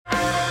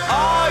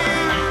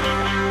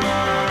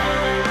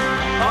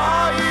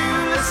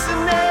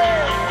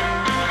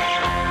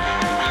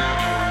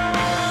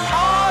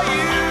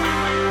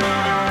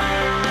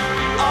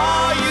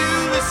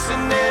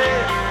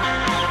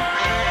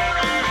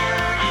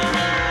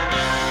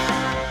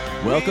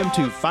Welcome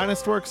to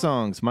Finest Work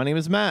Songs. My name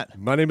is Matt.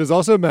 My name is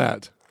also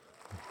Matt.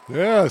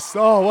 Yes.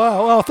 Oh,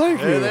 wow. Well, thank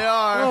you. There they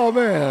are. Oh,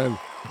 man.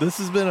 This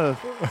has been a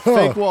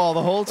fake wall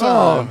the whole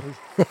time.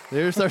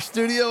 There's our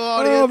studio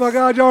audience. Oh, my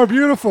God. Y'all are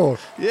beautiful.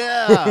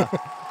 Yeah.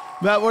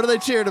 Matt, what are they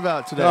cheering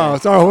about today? Oh,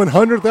 it's our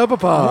 100th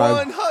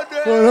Epipod. 100!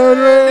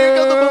 100! Here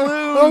go the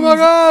balloons. Oh, my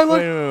God. Look.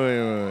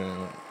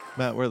 Wait.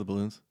 Matt, where are the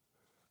balloons?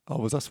 Oh,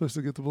 was I supposed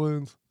to get the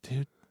balloons?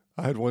 Dude.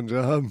 I had one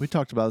job. We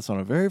talked about this on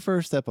our very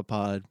first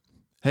Epipod.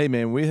 Hey,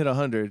 man, we hit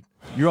 100.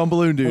 You're on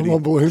balloon duty. I'm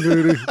on balloon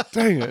duty.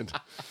 Dang it.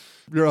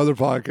 Your other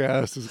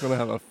podcast is going to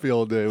have a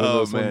field day with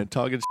this man, one.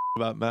 talking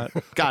about Matt.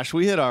 Gosh,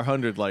 we hit our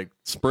 100 like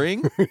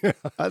spring, Yeah.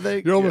 I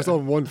think. You're almost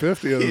on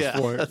 150 at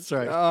this point. That's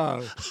right.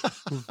 Ah,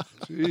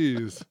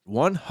 jeez.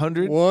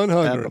 100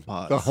 100.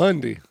 Epipods. The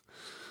Hundy.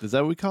 Is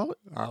that what we call it?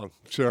 Oh,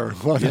 sure.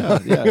 Yeah,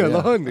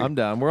 The Hundy. I'm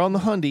down. We're on the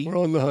Hundy. We're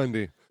on the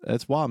Hundy.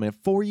 That's wild, man.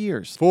 4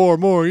 years. 4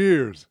 more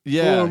years.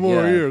 Yeah, 4 more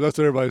yeah. years. That's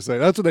what everybody say.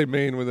 That's what they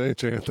mean when they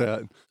chant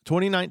that.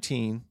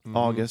 2019,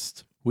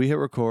 August, we hit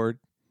record.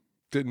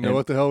 Didn't know And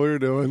what the hell we were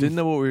doing. Didn't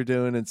know what we were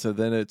doing. And so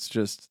then it's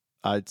just,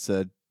 I'd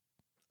said,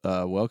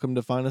 welcome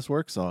to Finest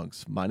Work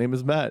Songs. My name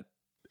is Matt.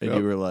 And Yep.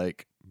 you were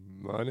like,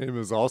 My name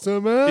is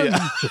also Matt.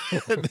 yeah.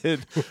 And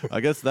then,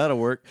 I guess that'll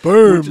work.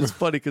 Boom. Which is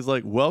funny because,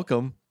 like,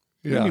 welcome.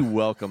 Yeah. What do you mean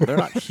welcome? They're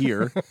not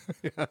here.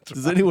 Yeah, that's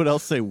Does right. anyone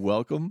else say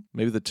welcome?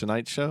 Maybe the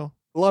Tonight Show?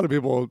 A lot of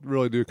people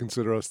really do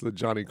consider us the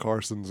Johnny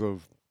Carsons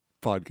of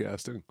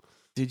podcasting.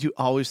 Did you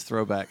always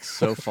throw back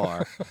so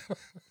far?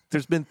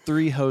 There's been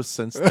 3 hosts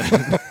since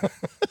then.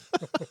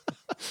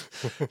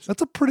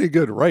 That's a pretty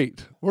good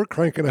rate. We're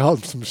cranking out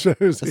some shows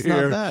It's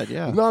here. not bad,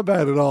 yeah. Not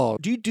bad at all.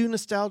 Do you do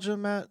nostalgia,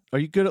 Matt? Are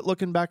you good at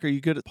looking back? Are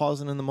you good at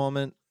pausing in the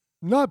moment?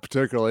 Not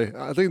particularly.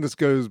 I think this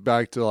goes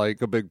back to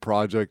like a big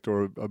project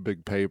or a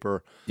big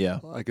paper. Yeah.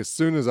 Like as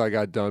soon as I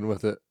got done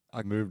with it,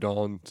 I moved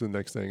on to the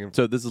next thing. And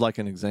So this is like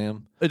an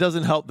exam. It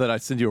doesn't help that I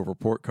send you a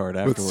report card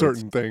with afterwards.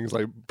 certain things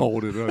like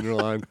bolded and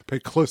underlined. Pay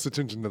close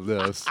attention to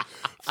this.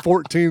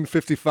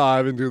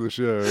 14:55 into the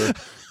show,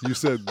 you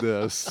said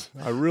this.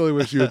 I really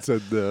wish you had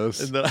said this.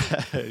 And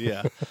then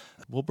yeah.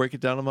 We'll break it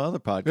down on my other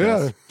podcast.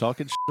 Yeah.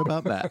 Talking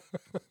about that.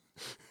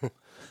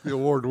 The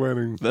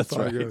award-winning. That's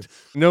podcast. right.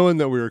 Knowing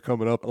that we were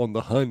coming up on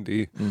the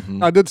Hundy,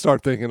 Mhm. I did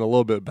start thinking a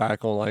little bit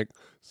back on like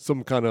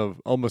some kind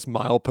of almost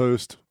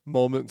milepost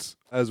moments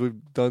as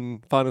we've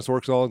done Finest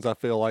Work Songs. I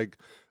feel like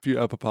a few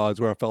epipods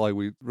where I felt like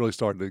we really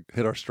started to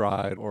hit our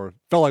stride or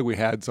felt like we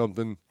had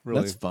something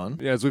really. That's fun.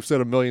 Yeah, as we've said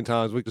a million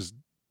times, we just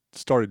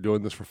started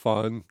doing this for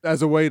fun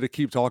as a way to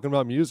keep talking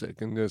about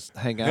music and just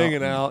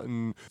hanging out.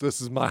 And this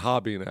is my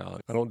hobby now.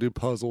 I don't do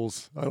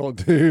puzzles. I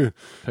don't do.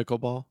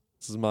 Pickleball.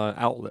 This is my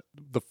outlet.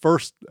 The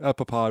first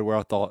Epipod where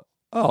I thought,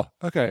 oh,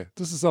 okay,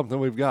 this is something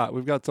we've got.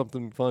 We've got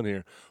something fun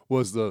here,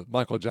 was the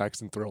Michael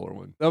Jackson Thriller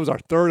one. That was our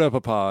third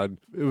Epipod.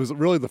 It was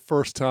really the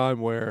first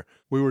time where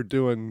we were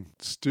doing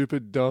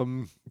stupid,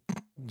 dumb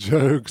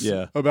jokes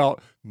Yeah.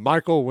 about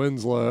Michael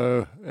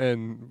Winslow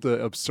and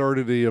the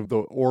absurdity of the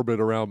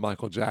orbit around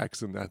Michael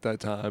Jackson at that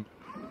time.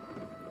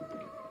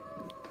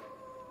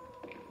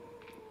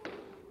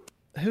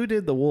 Who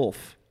did the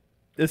wolf?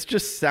 It's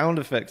just sound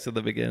effects at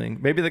the beginning.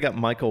 Maybe they got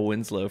Michael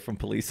Winslow from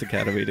Police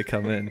Academy to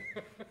come in.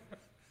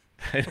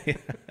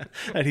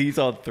 And he's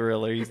on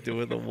Thriller. He's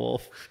doing the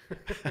wolf.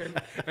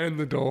 And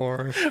the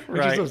door. It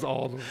Right. just does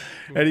all the,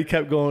 And he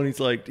kept going. He's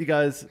like, you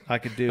guys, I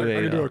could do I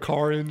a... can do a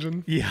car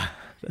engine. yeah,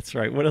 that's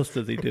right. What else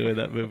does he do in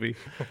that movie?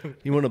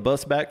 You want a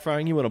bus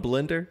backfiring? You want a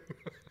blender?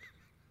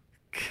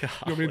 You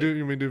want me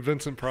to do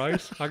Vincent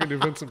Price? I can do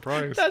Vincent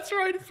Price. That's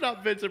right. It's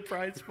not Vincent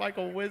Price. It's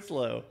Michael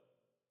Winslow.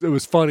 It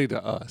was funny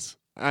to us.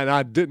 And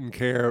I didn't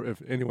care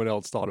if anyone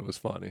else thought it was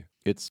funny.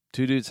 It's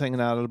 2 dudes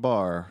hanging out at a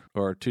bar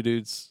or 2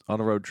 dudes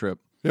on a road trip.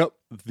 Yep.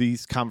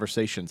 These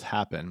conversations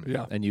happen.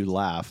 Yeah. And you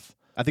laugh.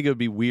 I think it would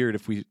be weird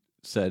if we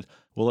said,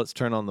 well, let's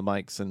turn on the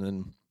mics and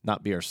then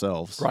not be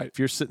ourselves. Right. If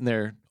you're sitting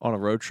there on a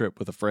road trip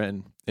with a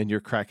friend and you're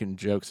cracking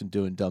jokes and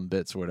doing dumb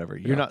bits or whatever,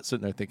 you're not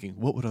sitting there thinking,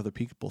 what would other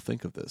people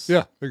think of this?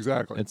 Yeah,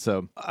 exactly. And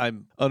so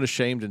I'm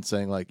unashamed in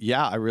saying, like,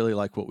 yeah, I really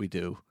like what we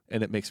do.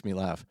 And it makes me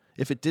laugh.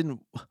 If it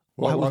didn't,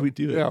 why would we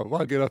do it? Yeah,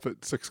 why get up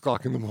at 6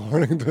 o'clock in the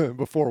morning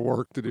before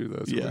work to do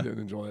this if Yeah. we didn't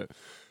enjoy it?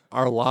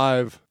 Our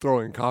live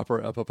Throwing Copper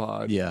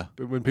Epipod. Yeah.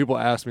 When people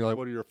ask me, like,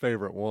 what are your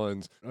favorite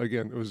ones?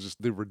 Again, it was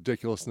just the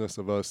ridiculousness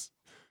of us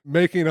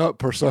making up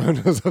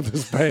personas of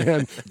this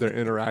band, their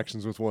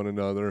interactions with one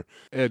another.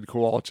 Ed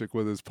Kowalczyk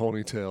with his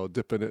ponytail,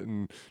 dipping it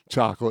in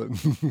chocolate.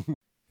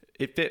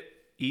 It fit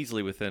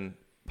easily within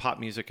pop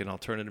music and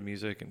alternative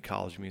music and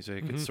college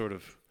music. It sort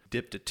of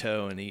dipped a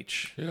toe in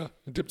each. Yeah,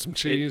 dipped some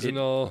cheese and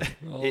all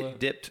It that.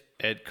 dipped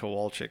Ed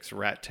Kowalczyk's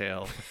rat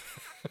tail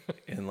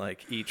in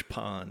like each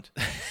pond.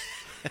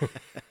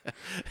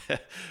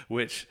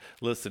 Which,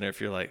 listener,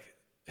 if you're like,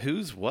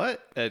 who's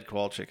what? Ed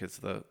Kowalczyk is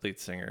the lead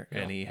singer,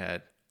 and he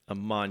had a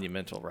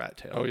monumental rat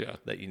tail. Oh, yeah.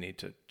 That you need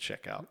to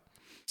check out.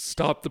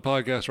 Stop the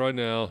podcast right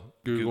now.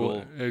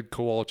 Google Google. Ed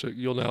Kowalczyk.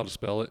 You'll know how to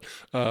spell it.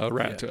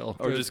 Rat tail.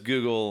 Or just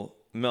Google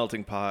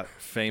melting pot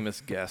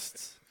famous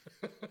guests,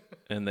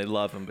 and they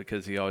love him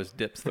because he always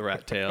dips the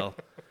rat tail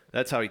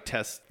That's how he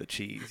tests the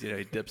cheese.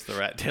 He dips the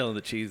rat tail in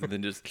the cheese and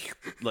then just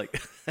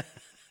like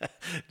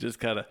just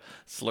kind of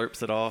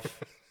slurps it off.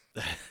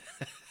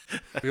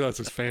 He lets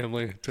his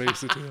family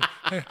taste it too.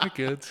 Hey,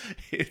 kids.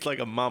 It's like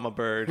a mama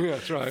bird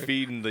that's right.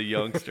 feeding the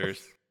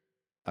youngsters.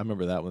 I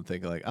remember that one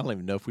thinking like, I don't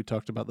even know if we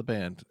talked about the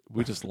band.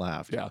 We just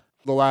laughed. Yeah.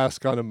 The last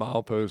kind of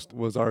milepost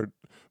was our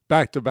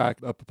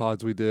back-to-back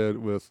Epipods we did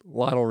with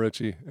Lionel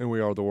Richie and We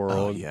Are the World.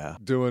 Oh, yeah.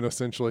 Doing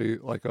essentially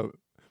like a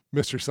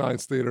Mystery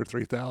Science Theater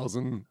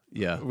 3000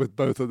 with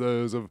both of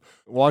those, of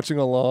watching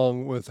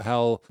along with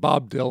how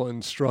Bob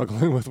Dylan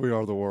struggling with We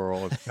Are the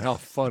World, how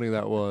funny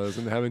that was,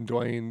 and having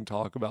Dwayne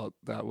talk about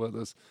that with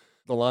us.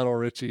 The Lionel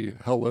Richie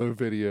Hello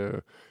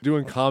video,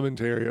 doing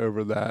commentary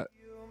over that.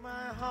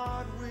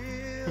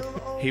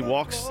 He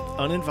walks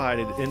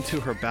uninvited into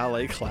her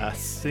ballet class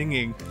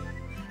singing,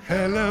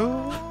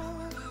 Hello.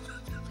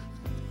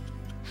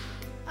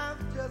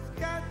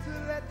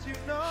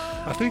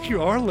 I think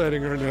you are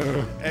letting her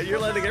know. and you're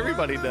letting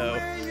everybody know,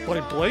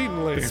 Like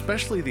blatantly.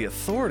 especially the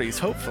authorities,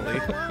 hopefully.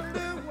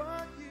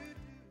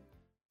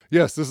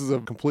 Yes, this is a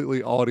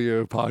completely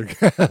audio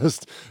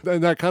podcast.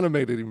 And that kind of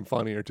made it even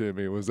funnier to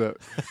me, was that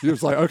it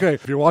was like, okay,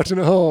 if you're watching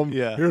at home,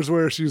 here's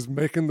where she's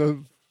making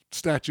the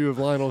statue of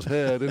Lionel's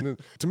head. And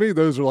to me,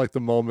 those are like the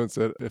moments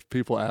that if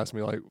people ask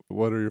me, like,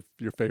 what are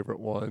your favorite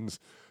ones?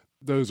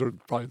 Those are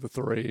probably the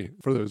three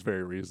for those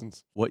very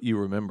reasons. What you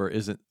remember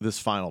isn't this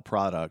final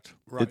product.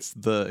 Right. It's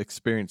the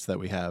experience that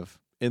we have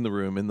in the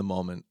room, in the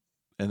moment,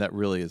 and that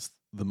really is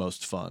the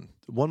most fun.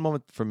 One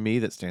moment for me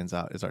that stands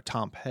out is our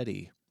Tom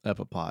Petty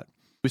Epipod.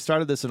 We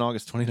started this in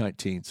August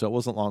 2019, so it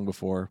wasn't long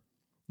before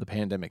the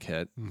pandemic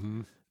hit.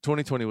 Mm-hmm.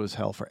 2020 was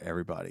hell for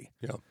everybody.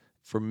 Yeah.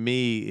 For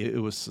me,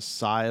 it was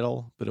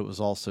societal, but it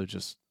was also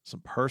just some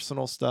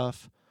personal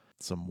stuff,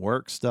 some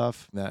work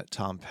stuff. That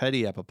Tom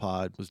Petty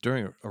Epipod was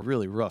during a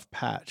really rough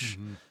patch.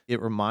 Mm-hmm.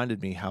 It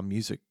reminded me how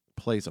music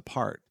plays a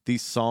part.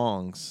 These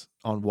songs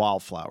on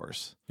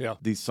Wildflowers,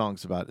 these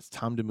songs about it's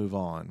time to move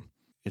on,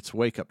 it's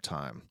wake up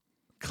time.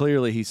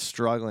 Clearly, he's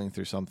struggling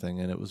through something,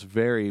 and it was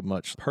very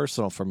much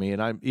personal for me.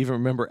 And I even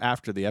remember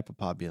after the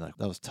Epipod being like,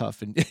 that was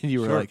tough. And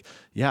you were like,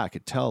 yeah, I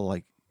could tell,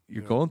 like,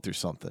 you're going through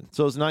something.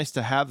 So it was nice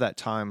to have that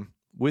time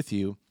with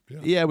you.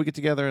 Yeah, we get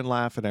together and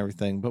laugh and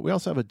everything, but we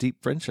also have a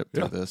deep friendship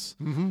through this.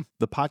 Mm-hmm.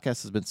 The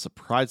podcast has been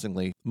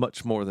surprisingly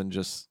much more than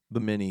just the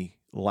many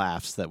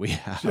laughs that we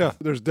have. Yeah,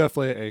 there's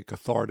definitely a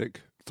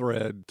cathartic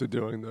thread to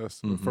doing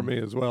this for me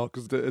as well,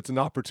 because it's an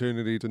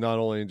opportunity to not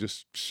only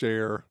just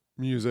share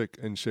music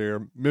and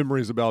share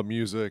memories about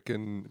music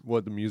and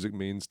what the music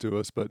means to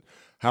us, but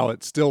how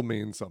it still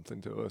means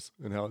something to us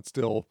and how it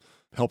still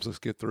helps us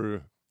get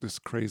through this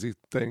crazy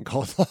thing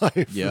called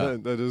life. Yeah.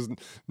 that is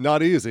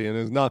not easy and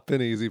has not been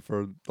easy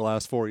for the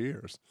last 4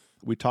 years.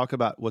 We talk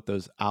about what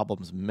those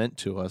albums meant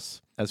to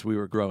us as we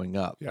were growing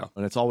up. Yeah.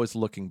 And it's always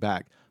looking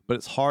back, but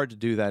it's hard to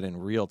do that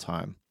in real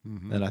time.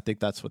 Mm-hmm. And I think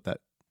that's what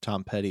that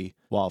Tom Petty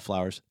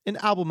Wildflowers, an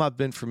album I've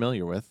been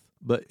familiar with,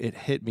 but it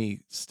hit me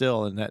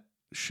still. And that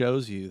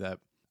shows you that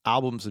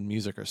albums and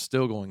music are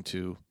still going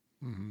to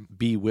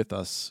be with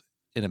us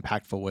in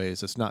impactful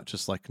ways. It's not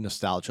just like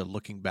nostalgia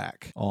looking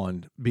back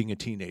on being a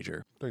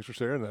teenager. Thanks for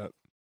sharing that.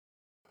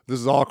 This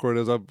is awkward,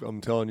 as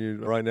I'm telling you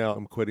right now,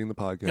 I'm quitting the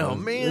podcast. Oh,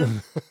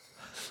 man.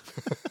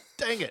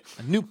 Dang it.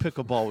 I knew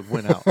pickleball would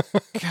win out.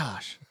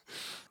 Gosh.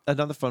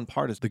 Another fun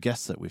part is the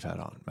guests that we've had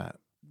on, Matt.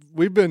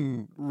 We've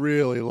been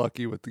really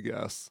lucky with the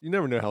guests. You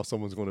never know how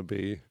someone's going to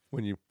be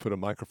when you put a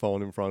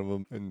microphone in front of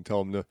them and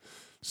tell them to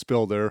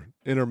spill their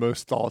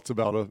innermost thoughts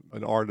about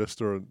an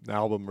artist or an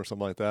album or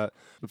something like that.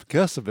 The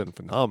guests have been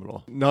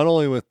phenomenal, not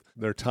only with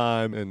their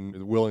time and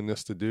the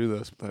willingness to do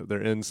this, but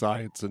their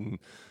insights and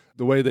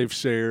the way they've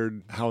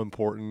shared how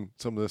important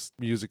some of this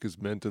music has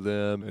meant to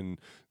them,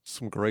 and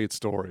some great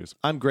stories.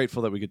 I'm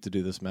grateful that we get to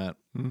do this, Matt.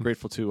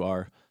 Grateful to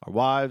our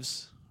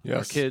wives,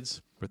 our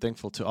kids. We're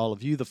thankful to all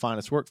of you, the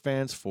Finest Work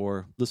fans,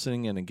 for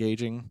listening and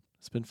engaging.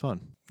 It's been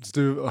fun. Let's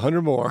do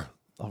 100 more.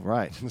 All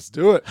right. Let's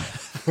do it.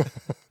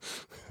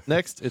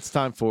 Next, it's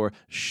time for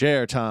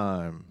Share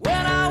Time. When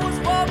I was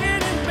walking in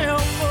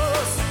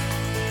Memphis,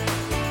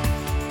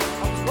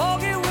 I was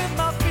walking with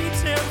my feet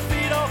 10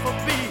 feet off a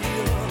beat.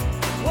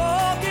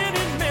 Walking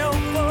in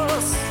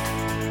Memphis,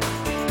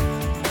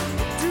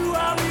 do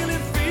I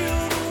really feel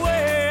the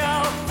way I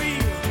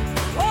feel?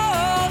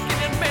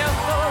 Walking in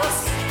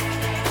Memphis.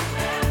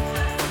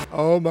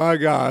 Oh my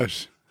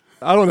gosh.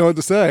 I don't know what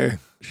to say.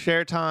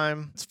 Share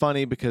Time. It's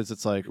funny because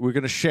it's like we're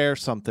going to share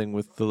something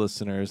with the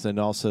listeners, and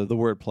also the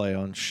wordplay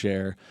on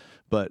share.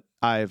 But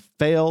I've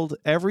failed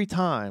every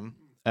time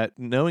at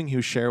knowing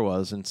who Cher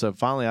was. And so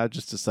finally I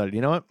just decided,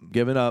 you know what?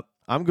 Giving up.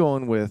 I'm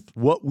going with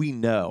what we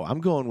know.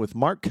 I'm going with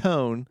Mark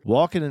Cohn,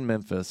 Walking in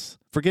Memphis.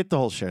 Forget the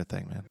whole Cher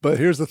thing, man. But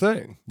here's the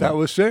thing. That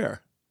was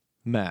Cher.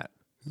 Matt.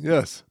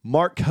 Yes.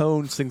 Mark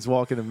Cohn sings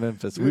Walking in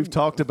Memphis. We've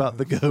talked about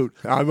the GOAT.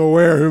 I'm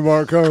aware who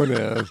Mark Cohn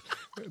is.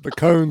 The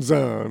Cohn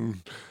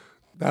Zone.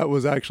 That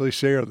was actually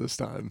Cher this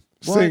time.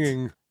 What?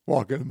 Singing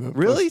Walking in Memphis.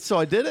 Really? So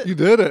I did it? You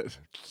did it.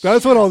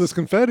 That's what all this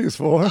confetti is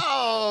for.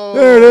 Oh.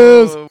 There it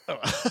is.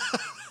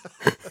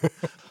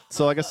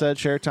 So like I said,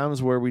 share time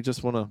is where we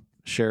just want to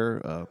share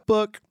a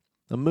book,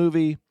 a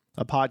movie,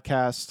 a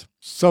podcast.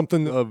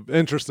 Something of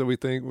interest that we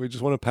think we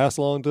just want to pass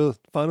along to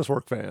Finest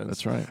Work fans.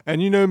 That's right.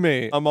 And you know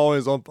me, I'm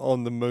always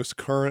on the most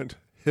current,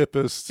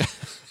 hippest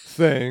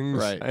things.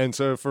 Right. And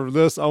so for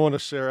this, I want to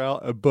share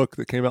out a book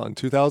that came out in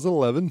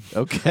 2011.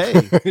 Okay,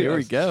 here we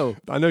Yes. go.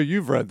 I know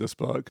you've read this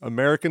book,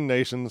 American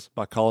Nations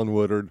by Colin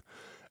Woodard.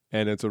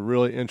 And it's a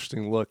really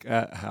interesting look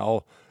at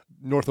how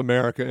North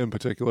America in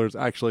particular is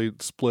actually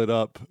split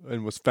up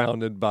and was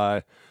founded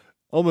by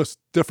almost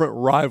different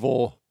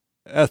rival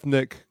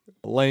ethnic,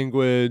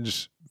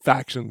 language,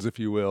 factions, if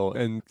you will,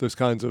 and those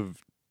kinds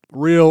of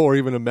real or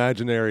even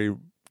imaginary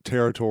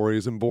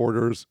territories and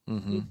borders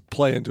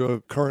play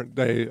into current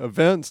day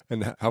events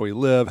and how we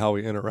live, how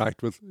we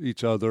interact with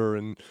each other,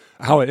 and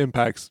how it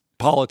impacts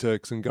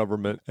politics and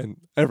government and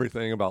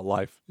everything about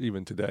life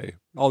even today,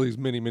 all these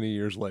many, many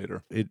years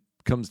later. It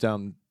comes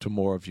down to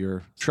more of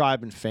your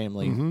tribe and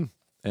family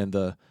and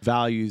the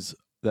values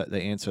that the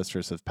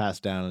ancestors have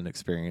passed down and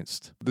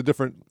experienced. The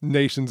different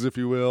nations, if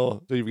you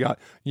will. So you've got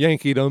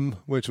Yankeedom,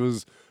 which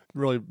was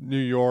really New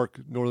York,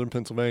 northern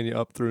Pennsylvania,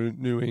 up through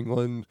New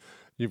England.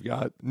 You've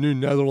got New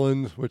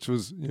Netherlands, which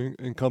was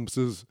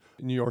encompasses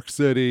New York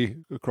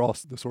City,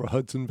 across the sort of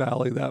Hudson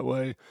Valley that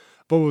way.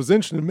 But what was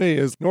interesting to me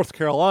is North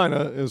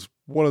Carolina is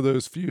one of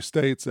those few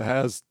states that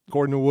has,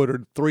 according to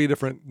Woodard, 3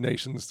 different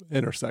nations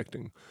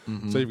intersecting.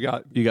 So you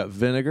got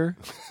vinegar,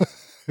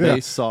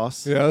 base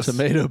sauce,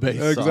 tomato-based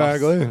sauce,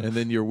 exactly, and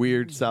then your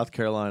weird South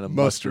Carolina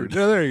mustard.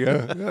 Yeah, there you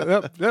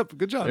go. Yep,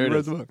 good job. There You it read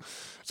is. the book.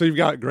 So you've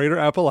got Greater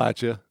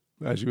Appalachia,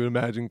 as you would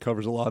imagine,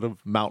 covers a lot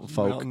of Mountain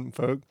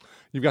folk.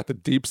 You've got the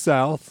Deep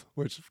South,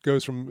 which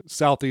goes from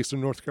southeastern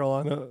North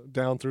Carolina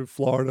down through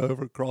Florida,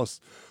 over across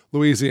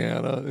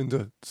Louisiana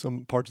into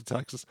some parts of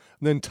Texas.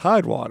 And then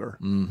Tidewater,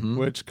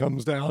 which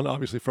comes down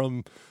obviously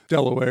from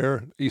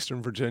Delaware,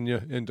 eastern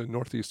Virginia, into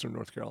northeastern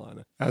North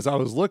Carolina. As I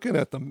was looking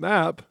at the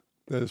map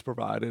that is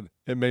provided,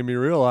 it made me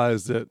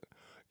realize that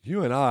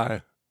you and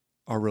I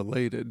are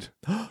related.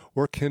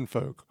 We're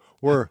kinfolk.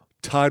 We're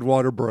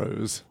Tidewater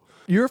bros.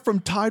 You're from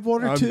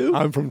Tidewater too?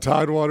 I'm from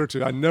Tidewater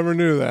too. I never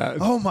knew that.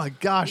 Oh my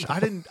gosh. I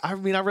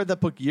read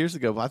that book years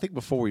ago, but I think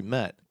before we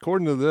met.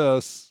 According to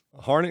this,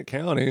 Harnett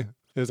County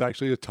is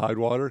actually a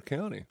Tidewater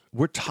county.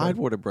 We're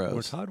Tidewater bros.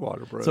 We're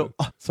Tidewater bros.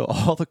 So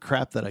all the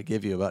crap that I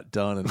give you about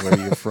Dunn and where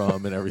you're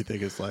from and everything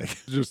is like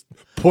just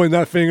point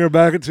that finger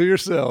back at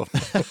yourself.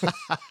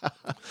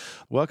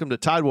 Welcome to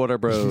Tidewater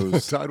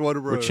Bros.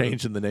 Tidewater Bros. We're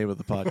changing the name of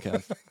the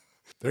podcast.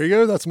 There you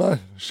go. That's my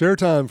share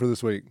time for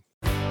this week.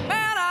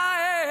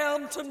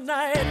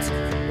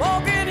 Tonight,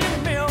 walking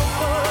in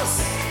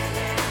Memphis.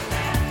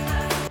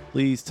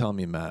 Please tell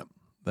me, Matt,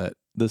 that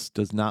this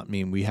does not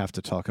mean we have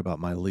to talk about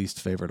my least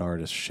favorite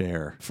artist,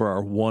 Cher, for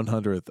our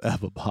 100th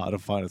Epipod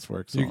of Finest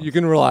Work songs. You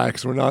can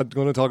relax. We're not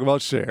going to talk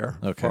about Cher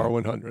for our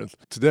 100th.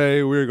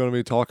 Today, we're going to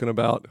be talking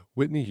about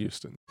Whitney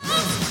Houston.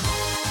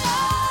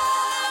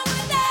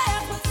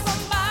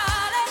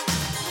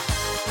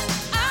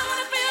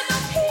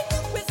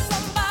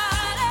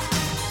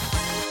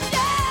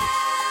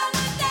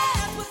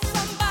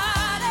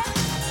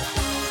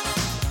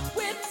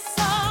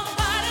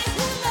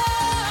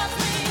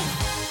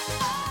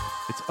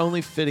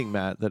 Only fitting,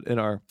 Matt, that in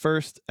our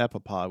first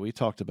Epipod, we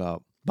talked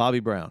about Bobby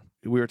Brown.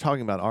 We were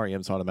talking about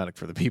REM's Automatic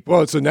for the People.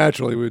 Well, so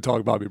naturally we would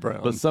talk Bobby Brown.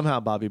 But somehow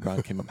Bobby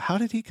Brown came up. How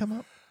did he come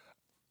up?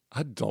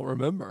 I don't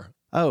remember.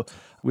 Oh,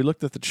 we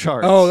looked at the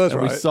charts. Oh, that's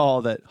and right. We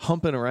saw that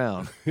Humping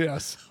Around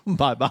yes.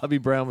 by Bobby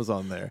Brown was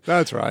on there.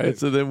 That's right. And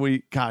so then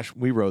we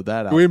rode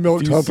that out. We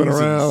milked Humping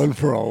Around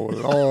for a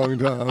long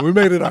time. We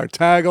made it our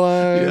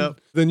tagline.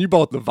 Yep. Then you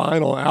bought the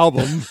vinyl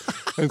album.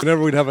 And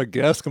whenever we'd have a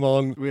guest come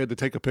on, we had to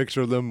take a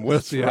picture of them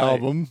with the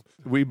album.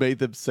 We made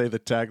them say the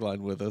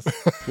tagline with us.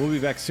 We'll be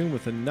back soon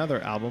with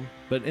another album.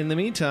 But in the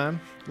meantime,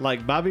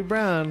 like Bobby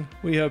Brown,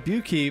 we hope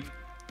you keep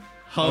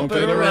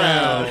humping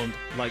around.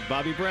 Like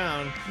Bobby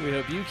Brown, we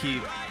hope you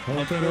keep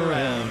humping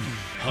around.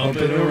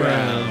 Humping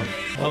around.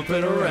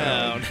 Humping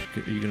around.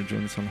 Are you going to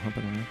join us on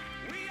Humping Around?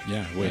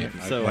 Yeah, wait.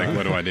 So,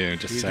 what do I do?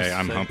 Just say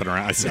I'm humping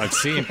around. I've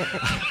seen.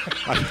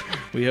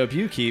 We hope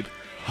you keep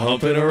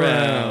humping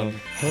around.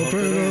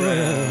 Humping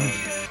around.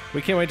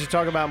 We can't wait to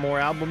talk about more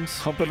albums.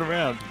 Humping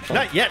around.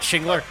 Not yet,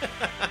 Shingler.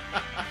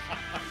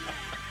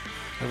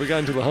 Have we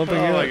gotten to the humping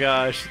yet? Oh my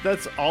gosh.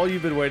 That's all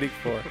you've been waiting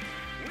for.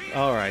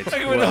 All right.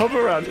 I'm going to hump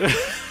around.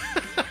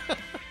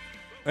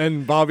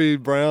 And Bobby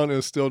Brown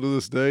is still to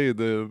this day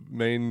the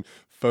main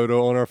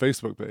photo on our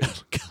Facebook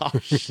page.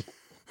 Gosh.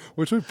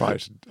 Which we probably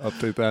should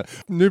update that.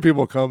 New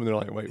people come and they're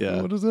like, wait,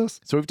 what is this?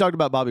 So we've talked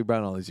about Bobby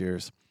Brown all these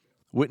years.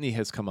 Whitney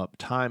has come up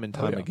time and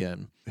time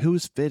again. Who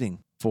is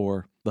fitting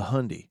for the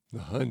Hundy? The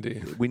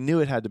Hundy. We knew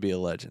it had to be a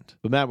legend.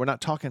 But Matt, we're not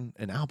talking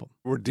an album.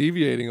 We're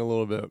deviating a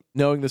little bit.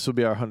 Knowing this would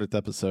be our 100th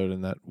episode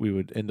and that we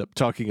would end up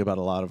talking about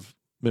a lot of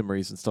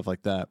memories and stuff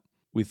like that,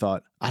 we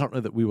thought, I don't know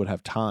that we would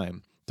have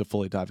time to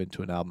fully dive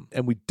into an album.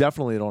 And we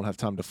definitely don't have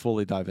time to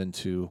fully dive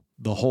into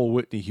the whole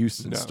Whitney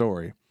Houston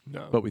story.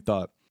 No. But we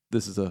thought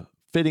this is a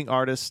fitting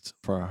artist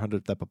for our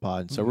 100th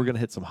Epipod. So we're going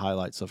to hit some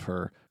highlights of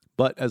her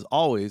But as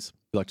always,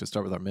 we like to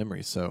start with our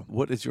memories. So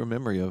what is your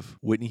memory of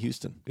Whitney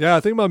Houston? Yeah, I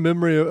think my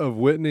memory of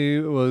Whitney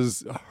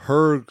was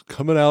her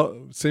coming out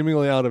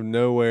seemingly out of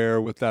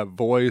nowhere with that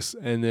voice.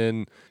 And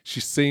then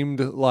she seemed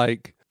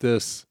like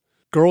this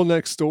girl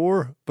next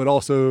door, but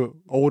also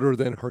older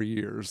than her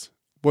years.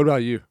 What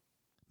about you?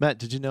 Matt,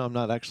 did you know I'm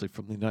not actually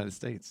from the United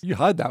States? You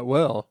hide that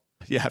well.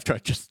 Yeah, after I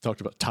just talked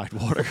about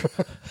Tidewater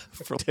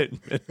for 10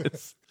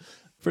 minutes.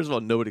 First of all,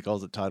 nobody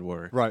calls it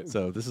Tidewater. Right.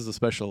 So this is a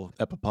special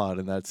Epipod,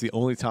 and that's the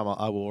only time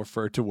I will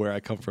refer to where I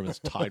come from as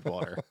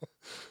Tidewater.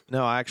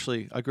 No, I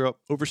grew up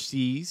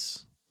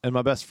overseas, and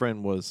my best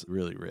friend was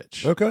really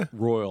rich. Okay.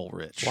 Royal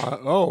rich. Wow.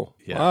 Oh,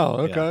 Yeah, wow.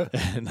 Okay.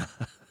 Yeah.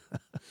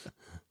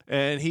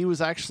 And he was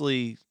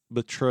actually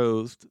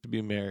betrothed to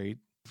be married.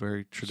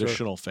 Very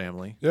traditional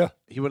family. Yeah.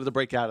 He wanted to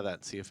break out of that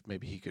and see if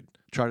maybe he could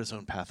chart his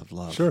own path of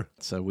love. Sure.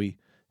 So we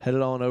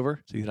headed on over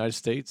to the United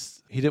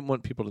States. He didn't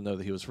want people to know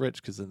that he was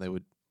rich because then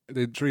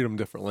they'd treat him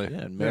differently. Yeah,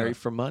 and marry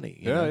for money.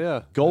 you Yeah, know?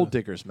 yeah. Gold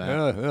diggers,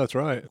 man. Yeah, that's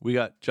right. We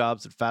got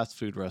jobs at fast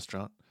food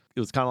restaurant. It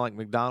was kind of like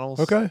McDonald's.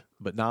 Okay.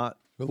 But not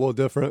A little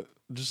different.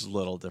 just a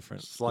little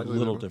different. Slightly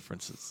little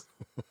different. differences.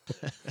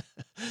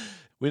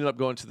 We ended up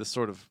going to this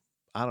sort of,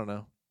 I don't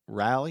know,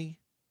 rally.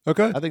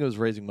 Okay. I think it was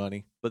raising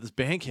money. But this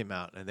band came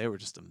out and they were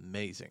just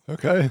amazing.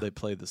 Okay. They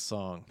played this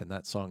song, and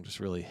that song just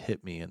really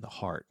hit me in the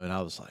heart. And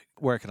I was like,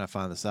 where can I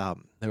find this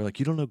album? They were like,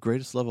 you don't know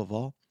Greatest Love of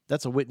All?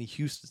 That's a Whitney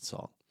Houston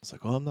song. I was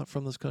like, well, I'm not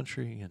from this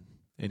country. And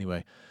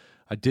anyway,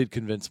 I did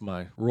convince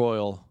my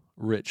royal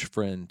rich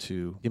friend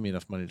to give me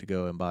enough money to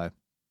go and buy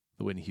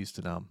the Whitney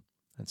Houston album.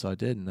 And so I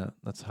did, and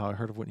that's how I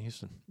heard of Whitney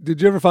Houston.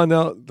 Did you ever find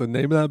out the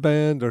name of that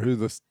band or who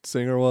the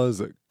singer was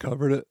that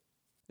covered it?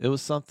 It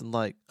was something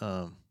like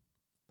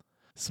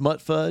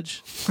Smut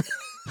Fudge.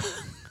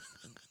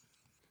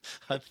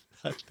 I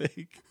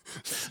think.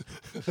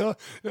 Oh,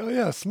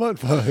 yeah, Smut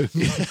Fudge.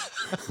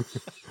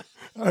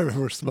 I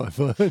remember Smut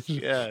Fudge.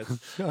 Yeah,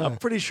 I'm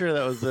pretty sure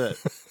that was it.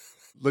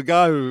 The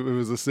guy who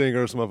was a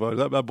singer of Smut Fudge,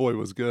 that boy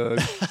was good.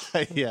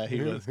 Yeah,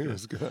 he was. He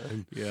was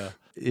good. Yeah.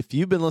 If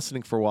you've been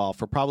listening for a while,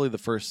 for probably the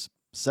first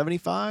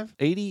 75,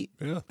 80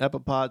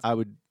 Epipods, I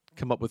would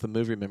come up with a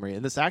movie memory.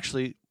 And this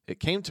actually, it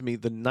came to me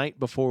the night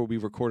before we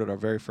recorded our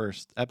very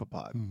first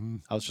Epipod. Mm-hmm.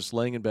 I was just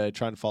laying in bed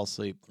trying to fall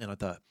asleep, and I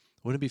thought,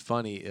 wouldn't it be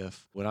funny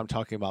if, when I'm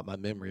talking about my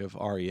memory of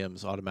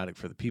REM's Automatic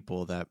for the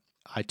People, that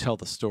I tell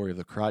the story of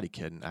the Karate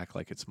Kid and act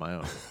like it's my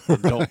own.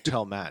 And don't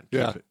tell Matt.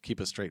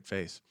 Keep a straight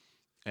face.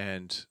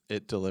 And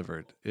it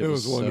delivered. It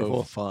was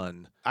wonderful. So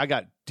fun. I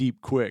got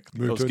deep quick. I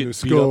Moved was to a getting new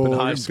beat up in school,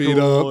 high beat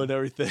school up. and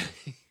everything.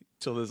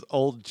 Till this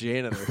old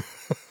janitor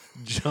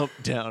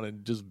jumped down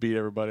and just beat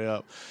everybody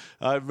up.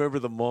 I remember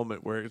the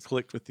moment where it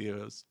clicked with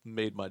you. It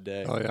made my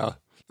day. Oh, yeah.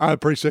 I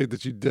appreciate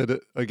that you did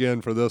it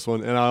again for this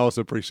one. And I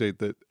also appreciate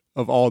that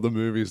of all the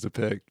movies to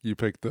pick, you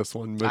picked this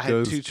one. Because, I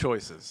had two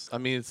choices. I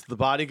mean, it's The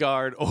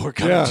Bodyguard or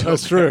Coming yeah, to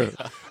that's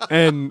America. true.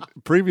 And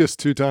previous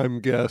two-time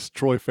guest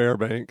Troy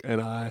Fairbank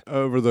and I,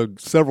 over the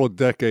several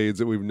decades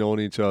that we've known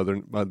each other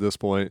by this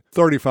point,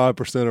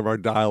 35% of our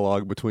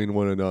dialogue between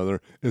one another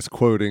is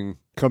quoting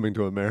Coming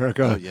to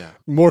America. Oh, yeah.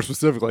 More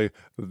specifically,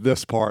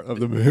 this part of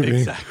the movie.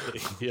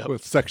 Exactly. Yep.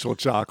 With sexual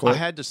chocolate. I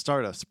had to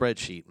start a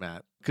spreadsheet,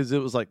 Matt, because it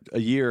was like a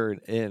year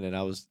in and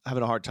I was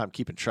having a hard time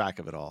keeping track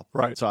of it all.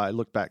 Right. So I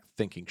looked back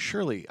thinking,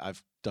 surely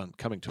I've done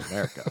Coming to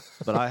America,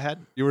 but I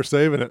hadn't. You were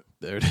saving it.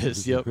 There it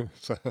is. Yep.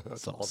 That's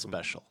It's all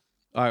special.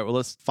 All right, well,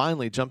 let's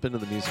finally jump into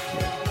the music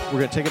here. We're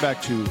going to take it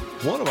back to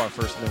one of our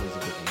first memories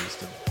of Whitney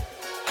Houston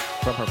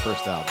from her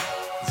first album.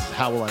 This is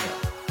How Will I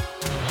Know?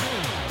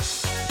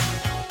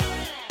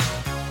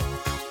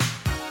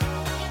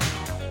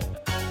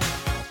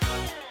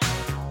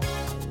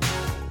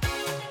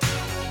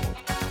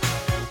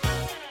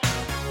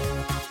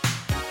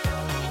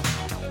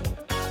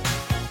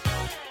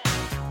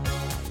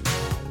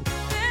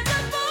 There's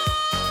a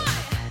boy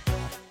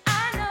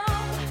I know,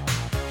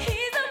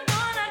 he's the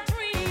one I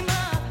dream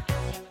of.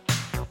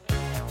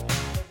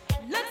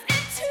 Looks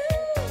into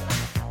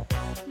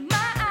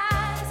my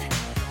eyes,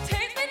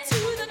 takes me to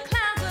the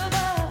clouds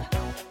above.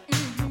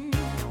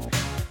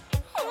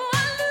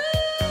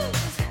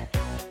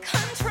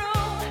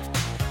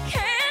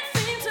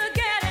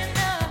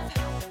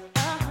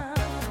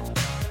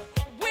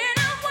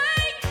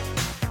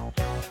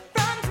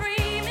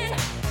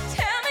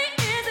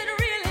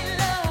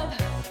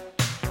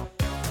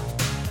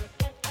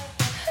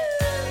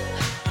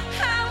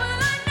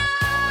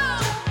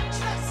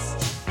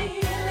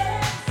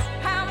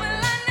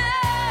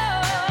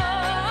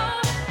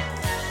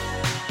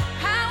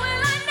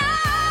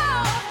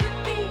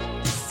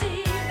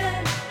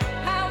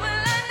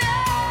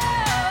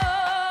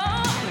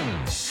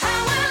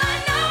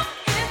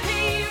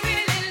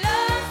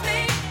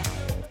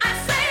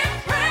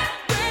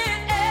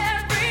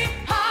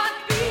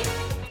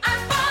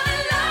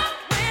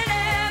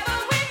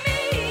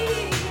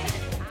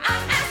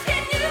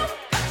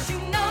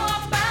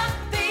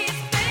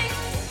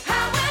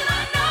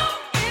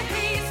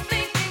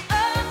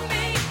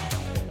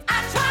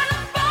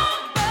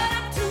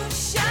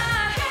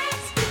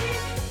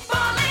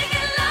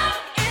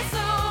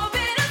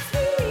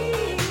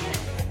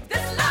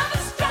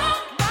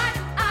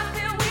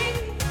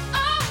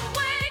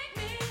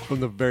 From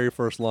the very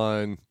first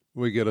line,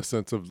 we get a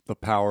sense of the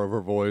power of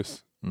her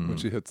voice when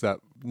she hits that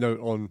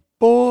note on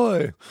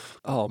boy.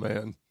 Oh,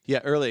 man. Yeah,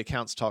 early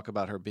accounts talk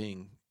about her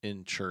being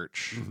in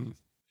church.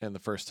 And the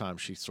first time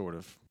she sort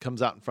of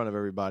comes out in front of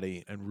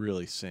everybody and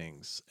really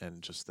sings,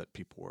 and just that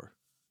people were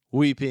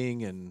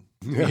weeping and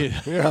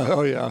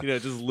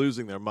just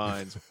losing their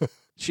minds.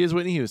 She is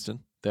Whitney Houston.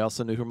 They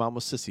also knew her mom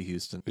was Sissy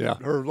Houston. Yeah,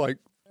 her like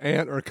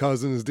aunt or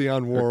cousin is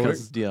Dionne Warwick. Her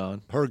cousin's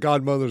Dionne. Her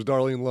godmother's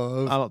Darlene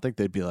Love. I don't think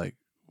they'd be like,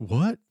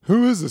 what?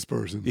 Who is this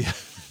person? Yeah.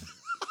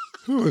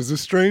 Who is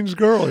this strange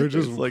girl who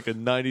just It's like a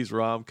 90s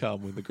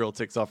rom-com when the girl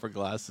takes off her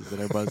glasses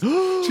and everybody's,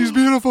 she's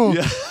beautiful.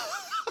 Yeah.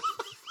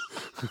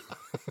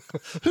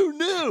 Who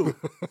knew?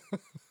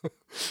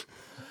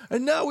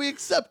 And now we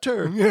accept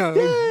her. Yeah.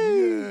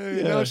 Yay!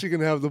 Yeah. Now she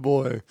can have the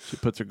boy. She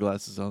puts her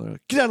glasses on. They're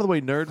like, get out of the way,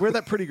 nerd. Where'd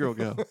that pretty girl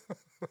go?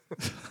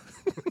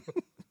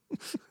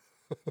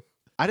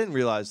 I didn't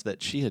realize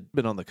that she had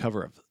been on the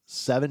cover of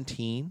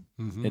 17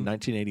 in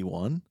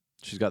 1981.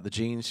 She's got the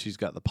jeans. She's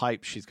got the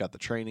pipe. She's got the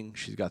training.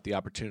 She's got the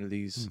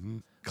opportunities.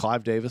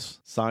 Clive Davis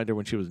signed her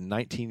when she was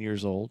 19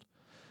 years old.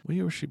 What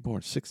year was she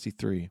born?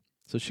 63.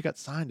 So she got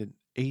signed in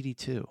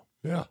 82.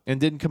 Yeah.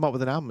 And didn't come up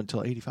with an album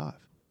until 85.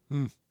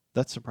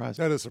 That's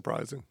surprising. That is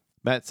surprising.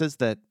 Matt says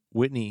that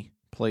Whitney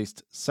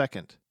placed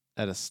second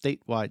at a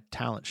statewide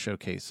talent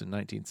showcase in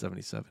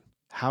 1977.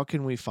 How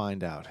can we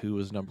find out who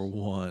was number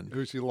one?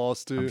 Who she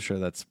lost to? I'm sure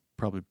that's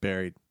probably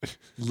buried.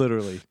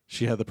 Literally,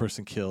 she had the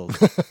person killed.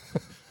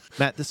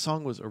 Matt, this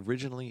song was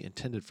originally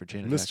intended for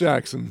Janet Miss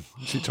Jackson.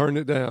 She turned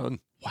it down.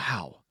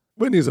 Wow.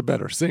 Whitney's a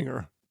better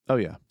singer. Oh,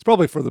 yeah. It's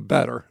probably for the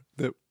better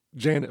that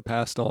Janet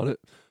passed on it.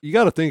 You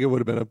got to think it would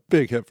have been a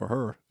big hit for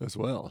her as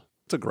well.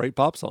 It's a great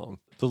pop song.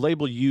 The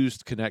label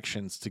used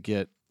connections to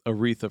get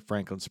Aretha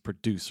Franklin's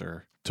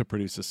producer to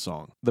produce this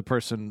song. The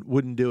person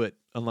wouldn't do it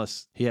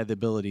unless he had the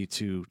ability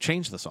to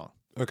change the song.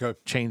 Okay.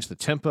 Change the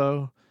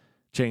tempo,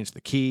 change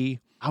the key.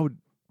 I would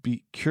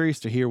be curious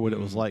to hear what it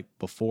was like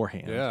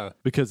beforehand. Yeah.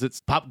 Because it's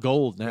pop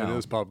gold now. It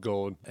is pop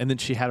gold. And then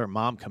she had her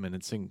mom come in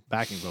and sing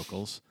backing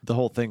vocals. The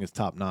whole thing is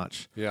top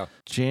notch. Yeah.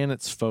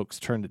 Janet's folks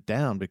turned it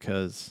down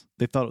because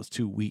they thought it was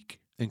too weak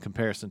in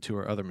comparison to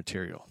her other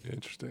material.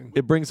 Interesting.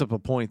 It brings up a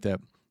point that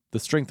the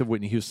strength of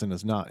Whitney Houston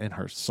is not in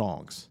her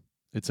songs.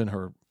 It's in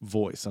her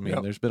voice. I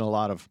mean, there's been a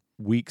lot of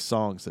weak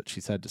songs that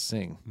she's had to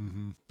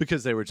sing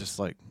because they were just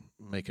like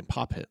making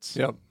pop hits.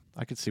 Yep.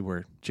 I could see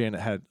where Janet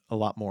had a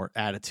lot more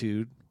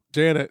attitude.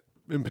 Janet,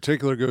 in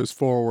particular, goes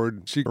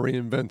forward. She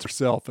reinvents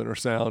herself and her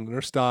sound and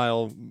her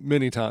style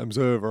many times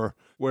over,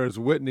 whereas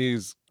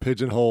Whitney's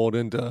pigeonholed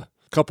into a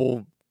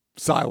couple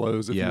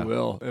silos, if you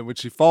will, and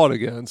which she fought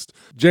against.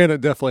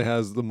 Janet definitely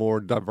has the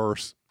more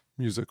diverse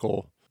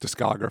musical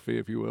discography,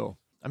 if you will.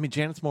 I mean,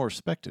 Janet's more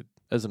respected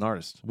as an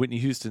artist. Whitney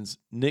Houston's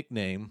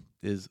nickname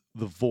is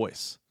The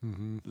Voice.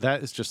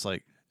 That is just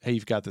like, hey,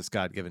 you've got this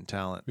God-given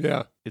talent.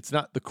 Yeah. It's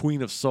not the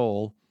Queen of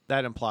Soul.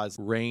 That implies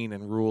reign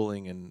and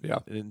ruling, and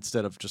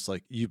instead of just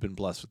like, you've been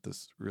blessed with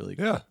this really,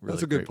 really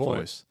that's a good point.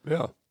 Voice.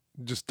 Yeah.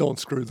 Just don't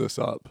screw this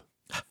up.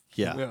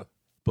 Yeah.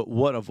 But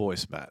what a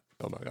voice, Matt.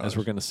 Oh my gosh. As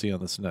we're going to see on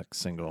this next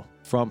single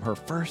from her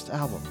first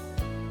album.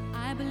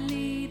 I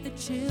believe the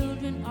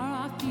children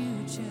are our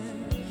future.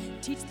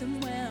 Teach them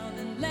well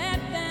and let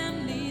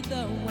them lead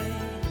the way.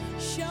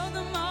 Show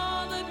them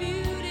all the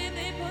beauty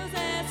they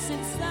possess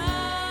inside.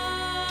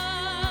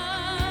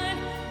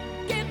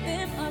 Give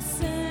them a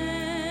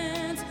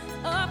sense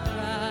of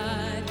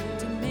pride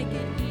to make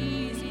it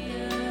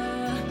easier.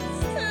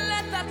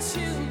 Let the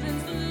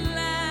children's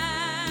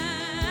laughter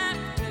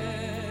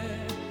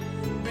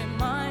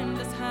remind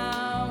us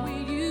how we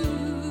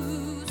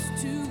used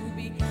to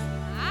be.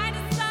 I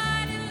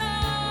decided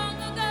long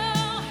ago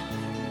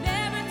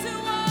never to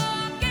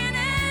walk in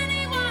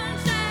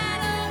anyone's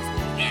shadows.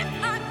 If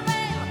I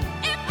fail,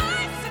 if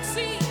I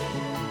succeed,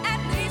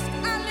 at least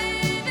I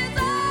live as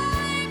I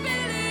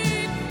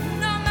believe.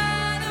 No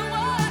matter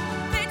what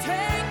they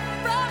take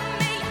from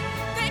me,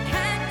 they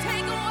can't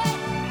take away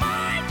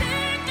my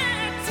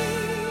dignity.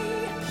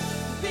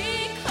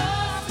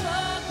 Because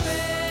the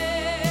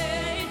greatest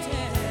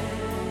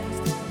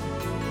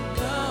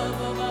love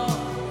of all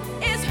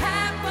is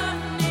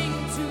happening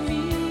to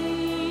me.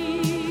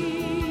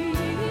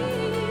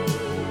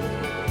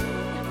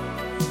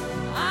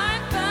 I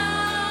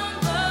found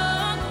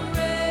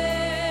the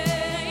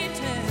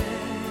greatest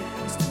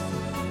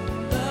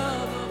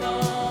love of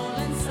all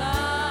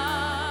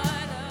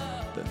inside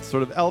of The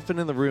sort of elephant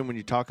in the room when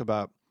you talk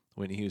about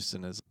Whitney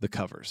Houston is the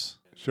covers.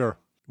 Sure.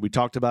 We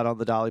talked about on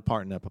the Dolly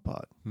Parton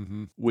Epipod.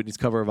 Whitney's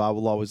cover of I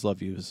Will Always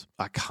Love You is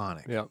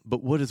iconic. Yeah.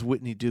 But what does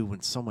Whitney do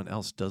when someone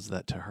else does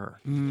that to her?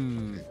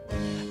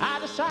 I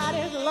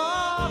decided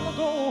long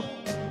ago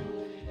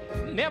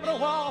never to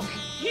walk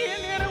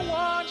in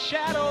anyone's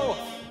shadow.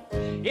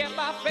 If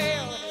I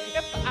fail,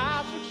 if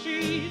I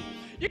succeed,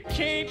 you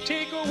can't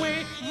take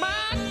away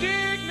my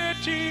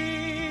dignity.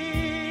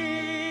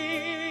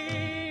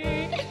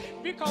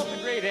 Because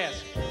the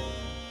greatest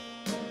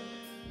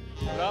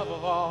love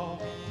of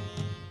all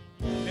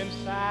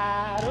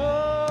inside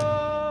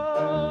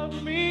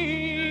of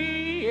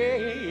me.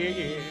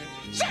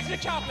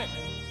 chocolate.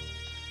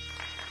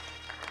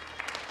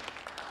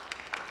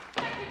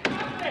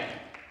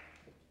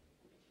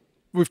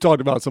 We've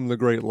talked about some of the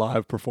great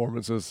live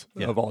performances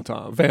of all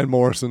time. Van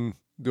Morrison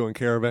doing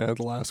Caravan at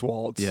the Last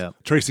Waltz. Yeah.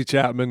 Tracy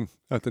Chapman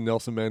at the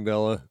Nelson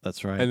Mandela.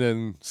 That's right. And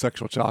then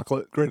Sexual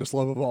Chocolate, Greatest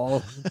Love of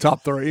All.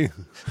 Top 3.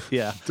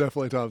 Yeah.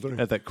 Definitely top 3.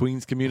 At that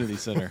Queens Community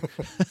Center.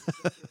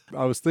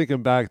 I was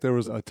thinking back, there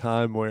was a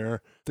time where,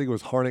 I think it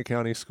was Harnett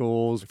County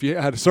Schools, if you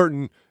had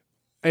certain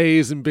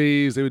A's and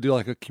B's, they would do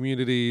like a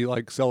community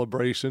like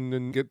celebration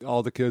and get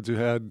all the kids who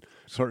had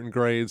certain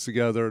grades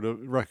together to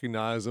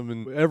recognize them.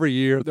 And every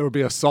year there would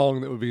be a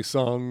song that would be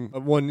sung.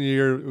 One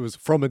year it was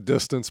From a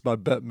Distance by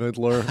Bette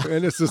Midler.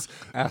 And it's this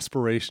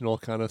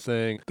aspirational kind of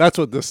thing. That's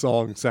what this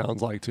song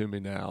sounds like to me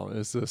now.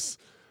 It's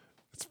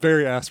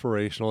very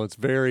aspirational. It's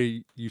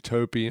very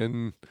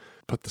utopian,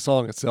 but the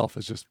song itself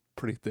is just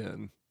pretty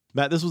thin.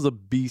 Matt, this was a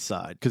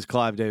B-side because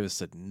Clive Davis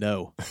said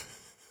no.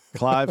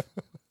 Clive,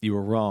 you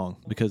were wrong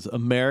because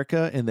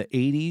America in the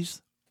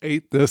 80s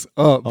ate this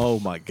up.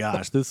 Oh my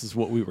gosh, this is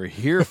what we were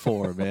here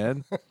for,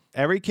 man.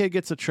 Every kid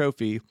gets a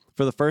trophy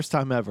for the first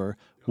time ever.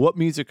 What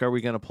music are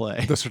we going to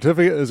play? The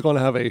certificate is going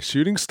to have a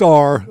shooting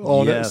star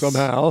on it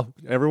somehow.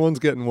 Everyone's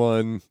getting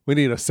one. We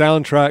need a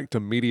soundtrack to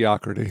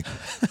mediocrity.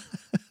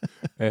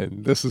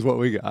 And this is what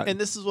we got. And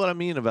this is what I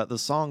mean about the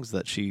songs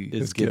that she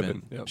is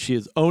given. Yep. She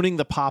is owning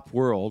the pop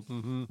world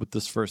with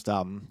this first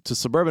album. To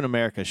suburban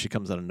America, she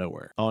comes out of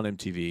nowhere on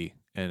MTV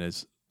and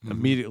is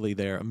immediately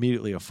there,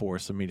 immediately a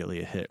force,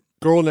 immediately a hit.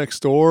 Girl Next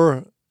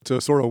Door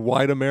to sort of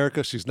white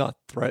America, she's not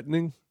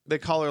threatening. They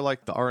call her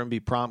like the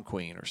R&B prom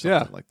queen or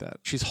something like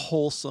that. She's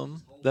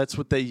wholesome. That's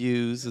what they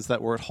use, is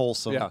that word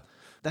wholesome. Yeah.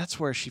 That's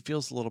where she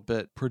feels a little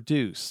bit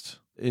produced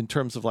in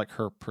terms of like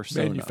her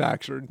persona.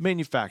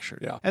 Manufactured.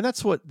 Yeah. And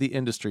that's what the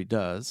industry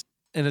does.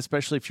 And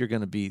especially if you're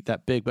going to be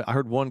that big. But I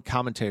heard one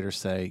commentator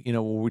say, you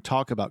know, when we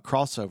talk about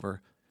crossover,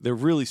 they're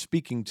really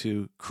speaking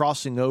to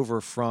crossing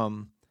over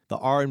from the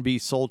R&B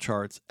soul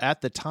charts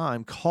at the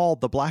time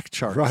called the black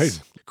charts.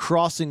 Right.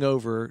 Crossing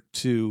over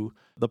to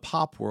the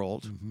pop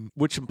world,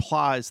 which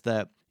implies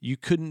that you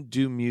couldn't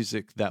do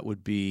music that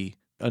would be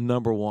a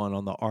number one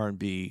on the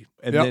R&B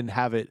and then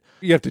have it.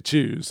 You have to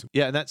choose.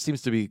 Yeah, and that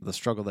seems to be the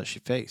struggle that she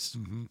faced.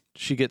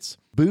 She gets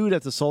booed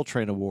at the Soul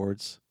Train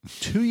Awards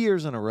 2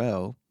 years in a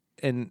row,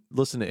 and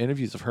listen to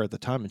interviews of her at the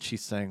time, and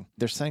she's saying,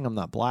 they're saying I'm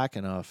not black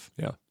enough.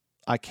 Yeah.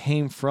 I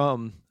came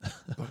from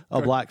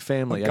a black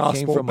family. I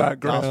came from a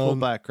gospel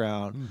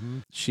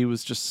background. She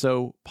was just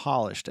so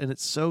polished, and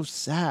it's so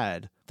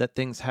sad that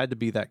things had to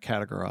be that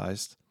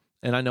categorized.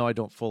 And I know I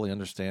don't fully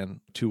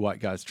understand two white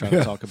guys trying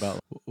to talk about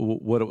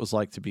what it was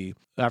like to be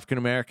African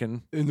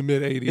American in the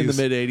mid 80s. In the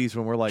mid 80s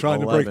when we're like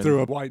trying 11. to break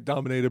through a white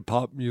dominated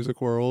pop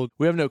music world.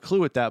 We have no clue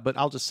with that, but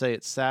I'll just say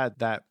it's sad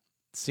that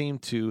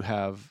seemed to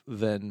have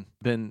then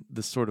been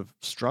the sort of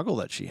struggle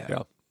that she had.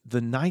 Yeah.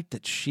 The night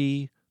that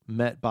she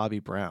met Bobby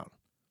Brown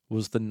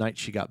was the night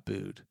she got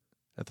booed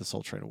at the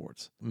Soul Train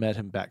Awards. Met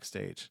him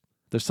backstage.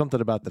 There's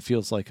something about that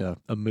feels like a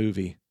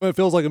movie. It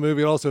feels like a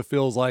movie. It also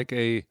feels like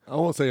I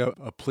won't say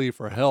a plea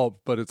for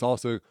help, but it's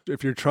also,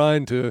 if you're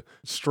trying to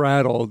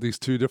straddle these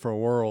two different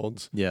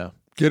worlds,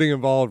 getting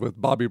involved with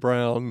Bobby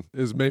Brown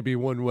is maybe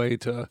one way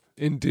to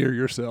endear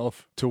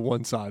yourself to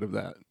one side of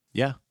that.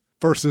 Yeah.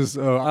 Versus,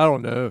 I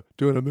don't know,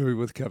 doing a movie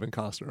with Kevin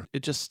Costner.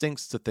 It just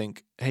stinks to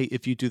think, hey,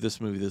 if you do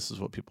this movie, this is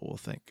what people will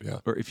think. Yeah.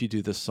 Or if you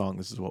do this song,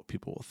 this is what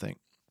people will think.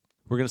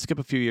 We're going to skip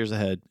a few years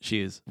ahead.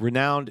 She is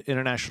renowned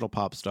international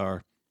pop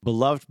star,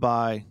 beloved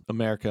by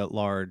America at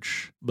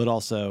large, but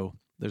also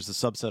there's a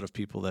subset of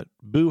people that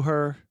boo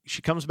her.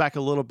 She comes back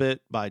a little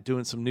bit by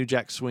doing some New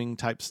Jack Swing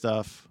type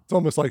stuff. It's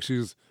almost like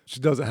she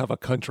doesn't have a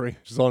country.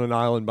 She's on an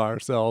island by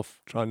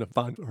herself trying to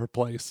find her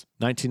place.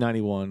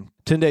 1991,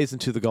 10 days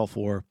into the Gulf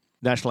War,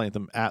 national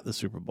anthem at the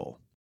Super Bowl.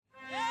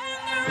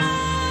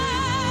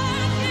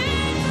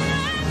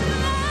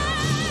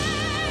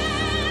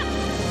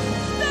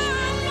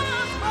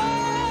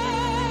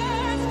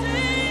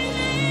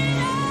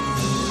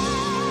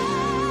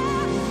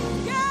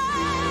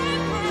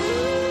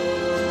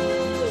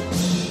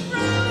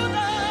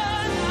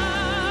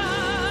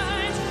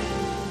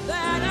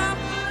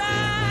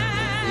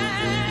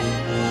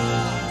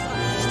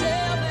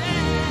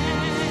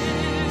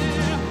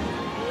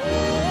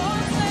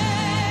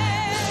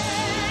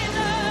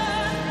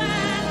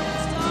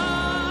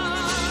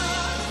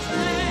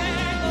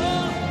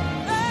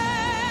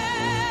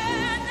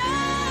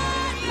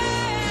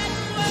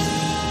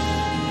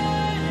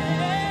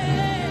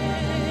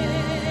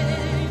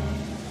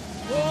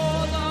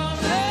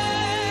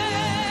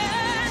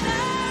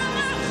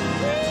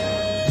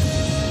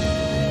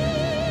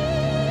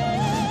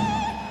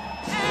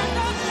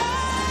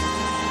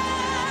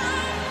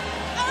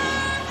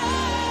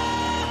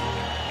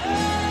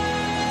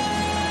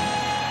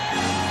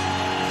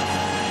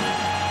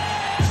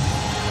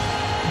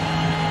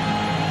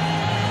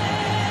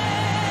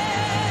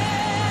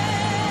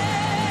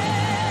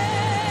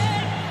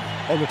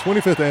 On the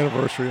 25th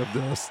anniversary of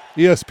this,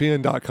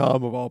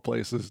 ESPN.com, of all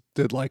places,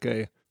 did like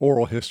a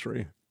oral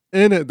history.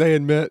 In it, they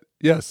admit,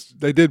 yes,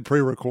 they did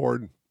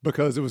pre-record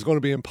because it was going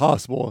to be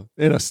impossible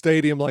in a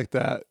stadium like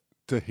that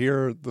to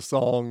hear the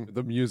song,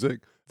 the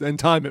music, and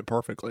time it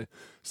perfectly.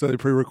 So they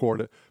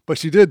pre-recorded it. But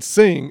she did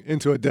sing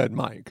into a dead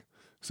mic.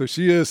 So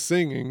she is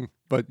singing,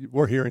 but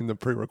we're hearing the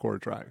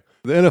pre-recorded track.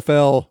 The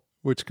NFL,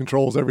 which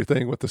controls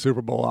everything with the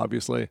Super Bowl,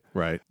 obviously,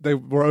 Right. they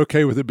were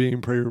okay with it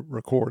being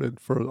pre-recorded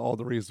for all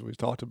the reasons we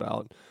talked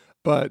about.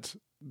 But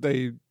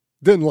they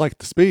didn't like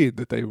the speed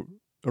that they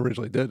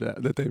originally did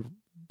it, that they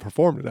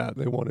performed it at.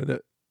 They wanted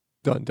it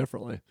done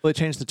differently. Well, they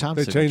changed the time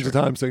They signature. changed the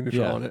time signature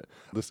Yeah. on it.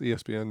 This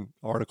ESPN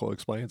article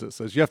explains it. It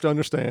says, you have to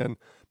understand,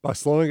 by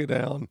slowing it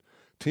down,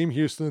 Team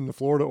Houston, the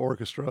Florida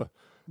Orchestra,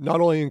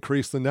 not only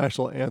increased the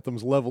national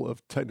anthem's level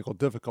of technical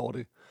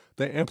difficulty,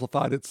 they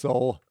amplified its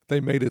soul. They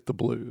made it the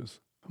blues,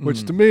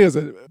 which to me is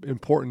an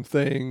important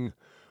thing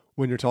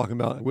when you're talking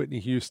about Whitney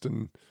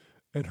Houston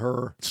and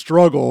her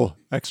struggle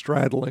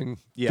straddling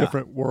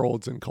different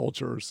worlds and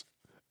cultures.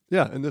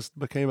 Yeah, and this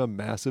became a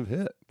massive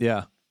hit.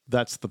 Yeah.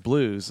 That's the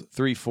blues.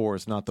 3/4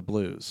 is not the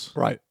blues.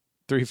 Right.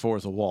 3/4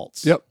 is a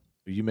waltz. Yep.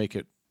 You make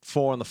it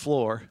 4 on the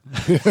floor.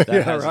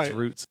 That has right. its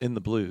roots in the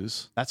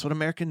blues. That's what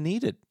America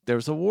needed. There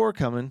was a war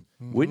coming.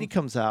 Whitney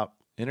comes out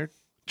in her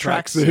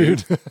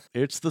tracksuit.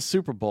 It's the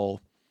Super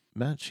Bowl.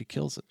 Man, she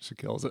kills it. She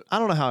kills it. I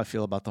don't know how I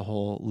feel about the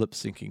whole lip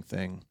syncing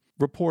thing.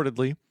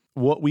 Reportedly,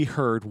 what we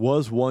heard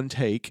was one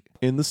take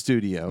in the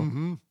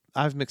studio.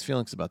 I have mixed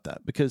feelings about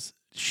that because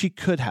she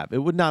could have. It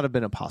would not have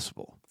been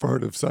impossible. For her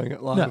to have sang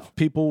it live. No,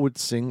 people would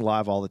sing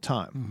live all the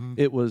time.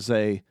 It was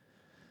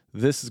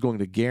this is going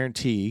to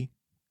guarantee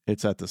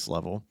it's at this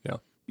level. Yeah.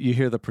 You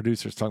hear the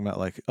producers talking about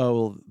like,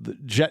 oh, the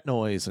jet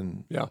noise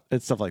and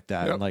stuff like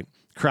that, and like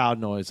crowd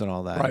noise and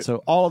all that. Right. So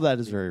all of that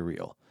is very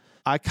real.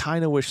 I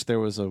kind of wish there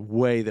was a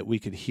way that we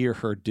could hear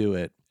her do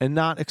it and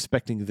not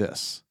expecting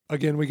this.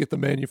 Again, we get the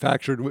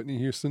manufactured Whitney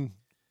Houston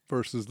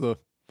versus the...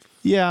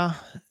 Yeah,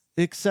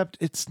 except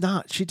it's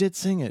not. She did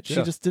sing it. She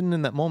Yeah. just didn't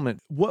in that moment.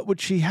 What would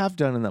she have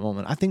done in that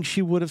moment? I think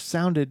she would have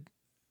sounded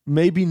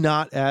maybe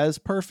not as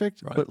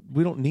perfect, but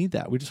we don't need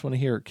that. We just want to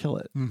hear her kill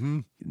it.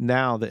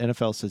 Now the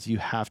NFL says you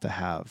have to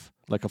have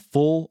like a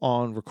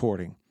full-on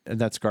recording, and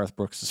that's Garth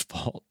Brooks'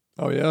 fault.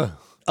 Oh, yeah.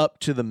 Up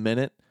to the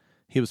minute,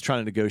 he was trying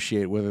to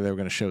negotiate whether they were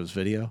going to show his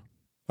video.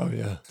 Oh,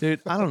 yeah.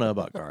 Dude, I don't know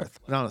about Garth.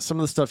 I don't know. Some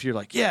of the stuff you're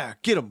like, yeah,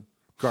 get him,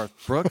 Garth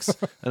Brooks.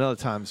 And other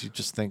times you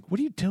just think, what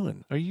are you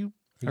doing? Are you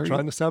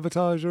trying to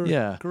sabotage your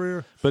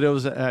career? But it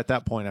was at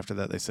that point after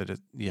that they said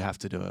you have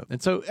to do it.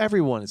 And so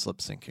everyone is lip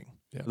syncing.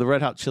 Yeah. The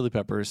Red Hot Chili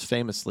Peppers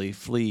famously,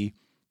 Flea,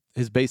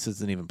 his bass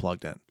isn't even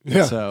plugged in.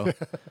 Yeah. So,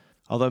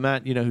 although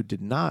Matt, you know who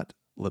did not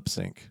lip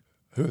sync?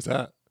 Who is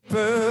that?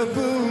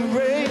 Purple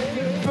rain,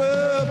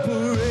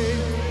 purple rain.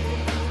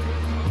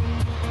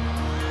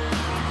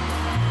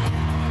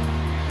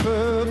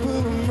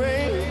 Purple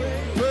rain,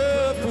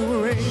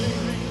 purple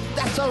rain.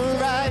 That's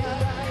alright.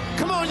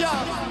 Come on,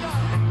 y'all.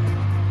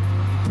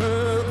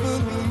 Purple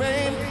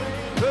rain,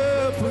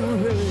 purple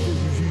rain.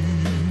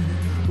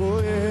 Oh,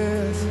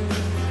 yes.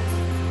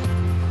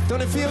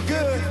 Don't it feel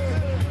good?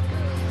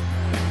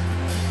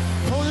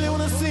 Only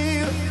wanna see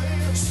you,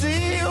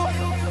 see you.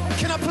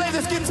 Can I play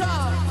this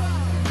guitar?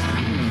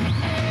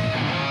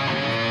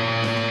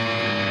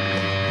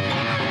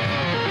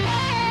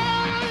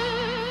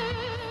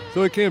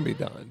 So it can be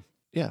done.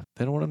 Yeah,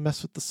 they don't want to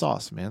mess with the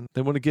sauce, man.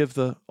 They want to give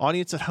the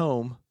audience at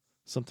home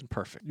something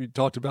perfect. You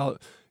talked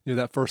about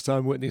that first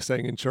time Whitney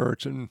sang in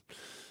church, and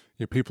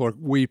people are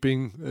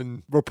weeping,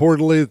 and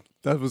reportedly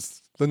that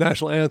was the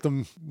national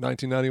anthem,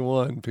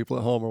 1991. People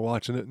at home are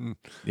watching it and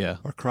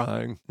are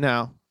crying.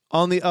 Now,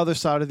 on the other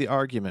side of the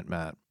argument,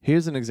 Matt,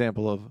 here's an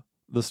example of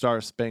the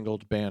Star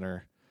Spangled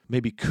Banner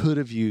maybe could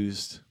have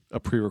used a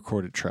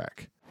pre-recorded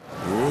track.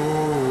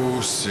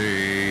 Oh,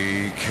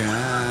 say,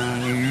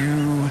 can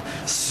you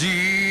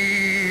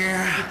see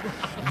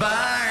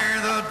by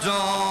the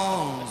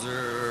dawn's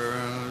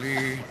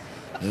early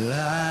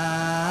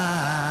light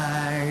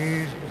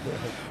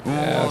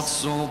what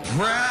so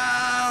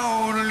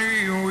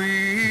proudly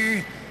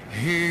we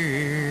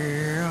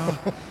hail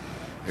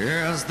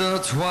as the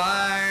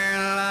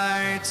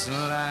twilight's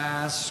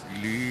last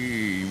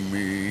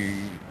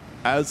gleaming.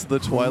 As the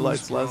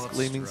twilight's last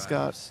gleaming,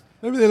 Scott?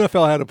 Maybe the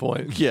NFL had a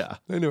point. Yeah.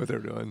 They knew what they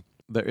were doing.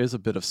 There is a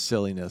bit of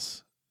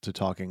silliness to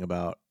talking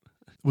about,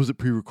 was it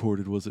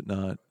pre-recorded, was it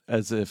not?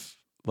 As if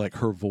like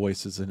her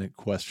voice isn't in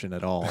question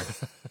at all.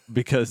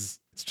 Because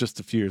it's just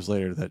a few years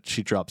later that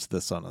she drops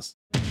this on us.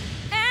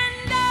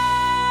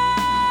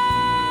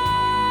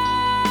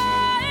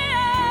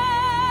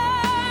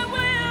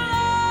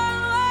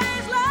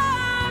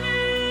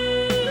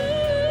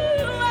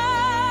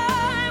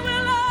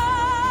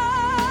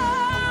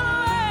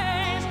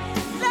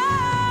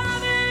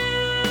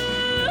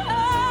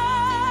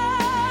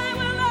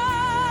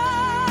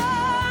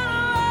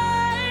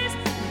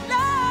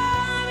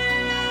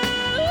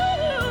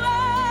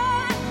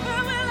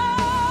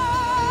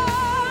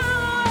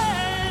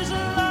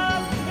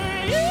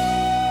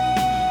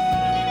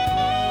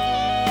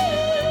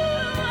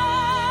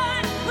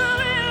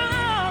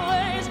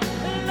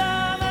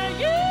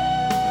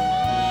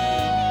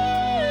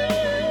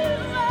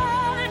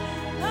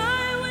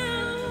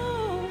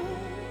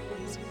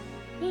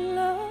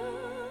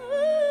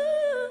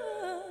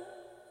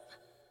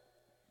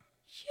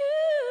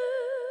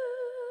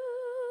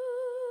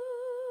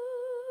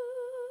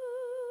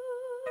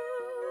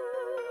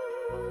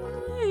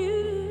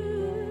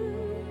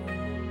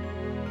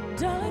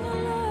 Darling,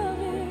 I love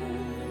you.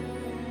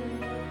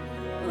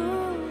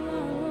 Ooh,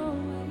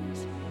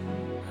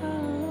 I'll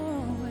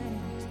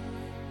always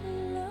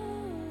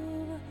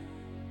love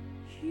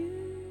you.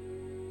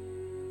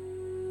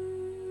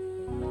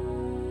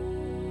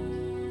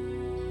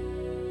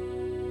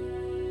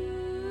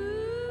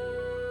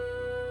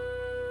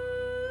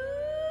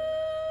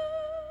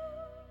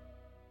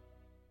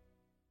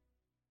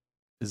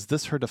 Is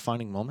this her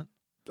defining moment?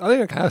 I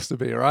think it has to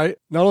be, right?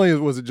 Not only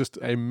was it just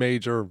a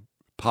major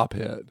pop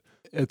hit,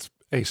 it's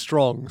a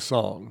strong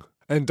song.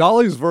 And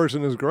Dolly's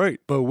version is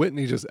great, but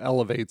Whitney just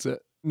elevates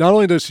it. Not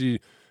only does she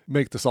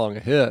make the song a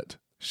hit,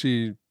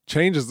 she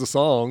changes the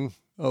song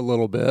a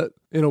little bit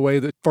in a way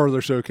that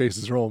further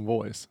showcases her own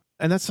voice.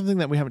 And that's something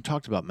that we haven't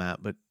talked about,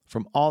 Matt, but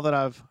from all that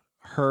I've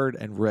heard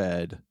and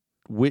read,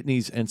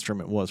 Whitney's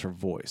instrument was her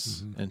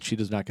voice, and she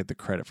does not get the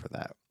credit for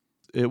that.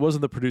 It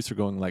wasn't the producer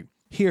going like,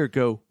 here,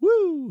 go,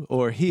 woo,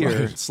 or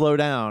here, slow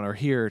down, or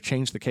here,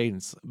 change the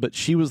cadence. But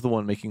she was the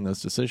one making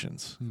those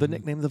decisions. The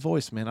nickname, The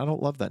Voice, man, I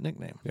don't love that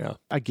nickname. Yeah.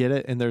 I get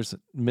it, and there's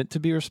meant to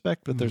be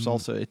respect, but there's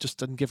also, it just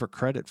doesn't give her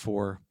credit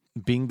for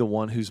being the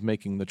one who's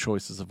making the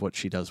choices of what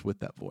she does with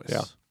that voice.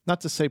 Yeah.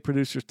 Not to say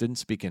producers didn't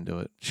speak into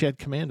it. She had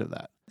command of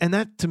that. And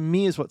that, to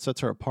me, is what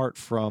sets her apart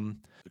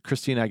from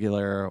Christina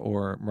Aguilera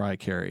or Mariah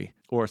Carey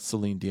or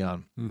Celine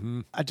Dion.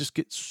 I just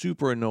get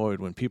super annoyed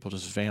when people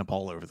just vamp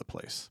all over the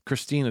place.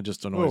 Christina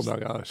just annoys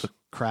the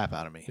crap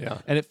out of me. Yeah.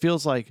 And it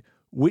feels like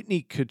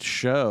Whitney could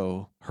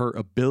show her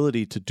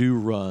ability to do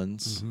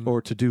runs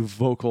or to do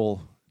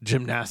vocal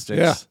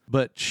gymnastics,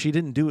 but she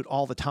didn't do it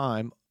all the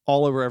time,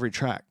 all over every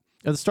track.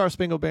 And the Star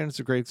Spangled Banner is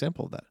a great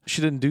example of that.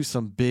 She didn't do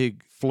some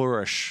big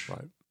flourish.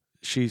 Right.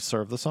 She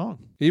served the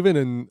song. Even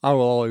in I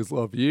Will Always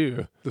Love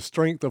You, the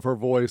strength of her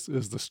voice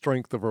is the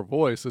strength of her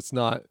voice. It's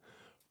not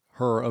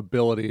her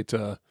ability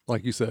to,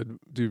 like you said,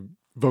 do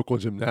vocal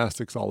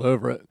gymnastics all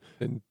over it.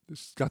 And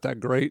she's got that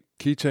great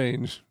key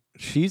change.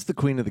 She's the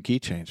queen of the key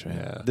change, man.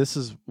 Yeah. This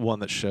is one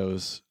that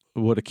shows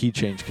what a key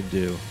change can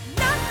do.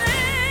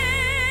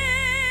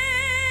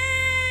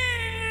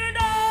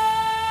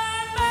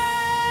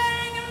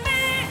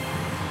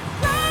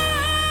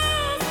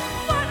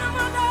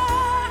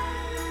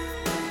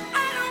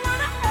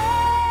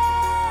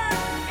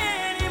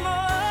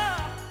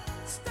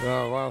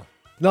 Oh, wow.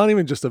 Not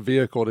even just a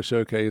vehicle to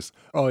showcase,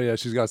 oh yeah,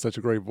 she's got such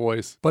a great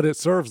voice, but it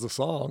serves the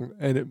song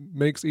and it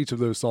makes each of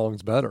those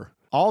songs better.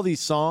 All these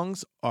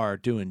songs are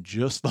doing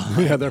just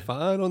fine. Yeah, they're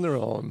fine on their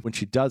own. When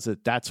she does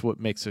it, that's what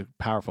makes a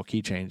powerful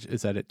key change,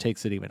 is that it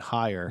takes it even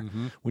higher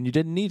when you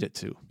didn't need it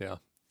to. Yeah.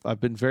 I've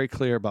been very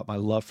clear about my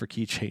love for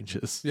key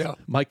changes. Yeah.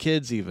 My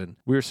kids even.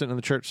 We were sitting in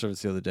the church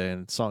service the other day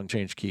and the song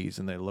changed keys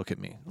and they look at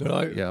me. They're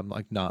like, yeah, I'm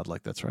like, nod,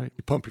 like, that's right.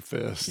 You pump your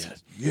fist.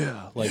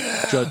 Yeah. Like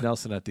Judd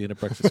Nelson at the end of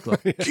Breakfast Club.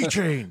 Key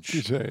change.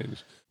 Key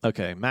change.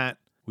 Okay, Matt,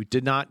 we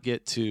did not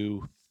get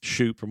to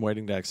Shoot from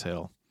Waiting to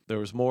Exhale. There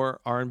was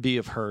more R&B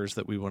of hers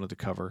that we wanted to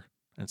cover.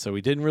 And so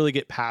we didn't really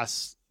get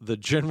past the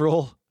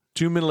general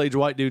two middle-aged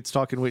white dudes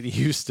talking Whitney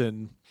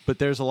Houston, but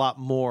there's a lot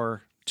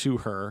more to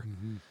her.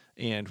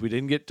 And we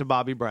didn't get to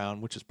Bobby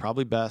Brown, which is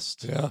probably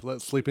best. Yeah,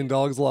 let sleeping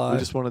dogs lie. We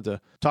just wanted to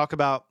talk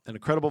about an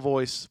incredible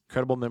voice,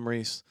 incredible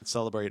memories, and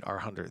celebrate our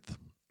 100th.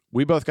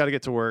 We both got to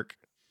get to work,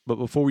 but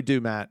before we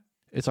do, Matt,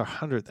 it's our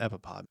 100th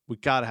Epipod. We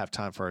got to have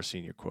time for our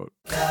senior quote.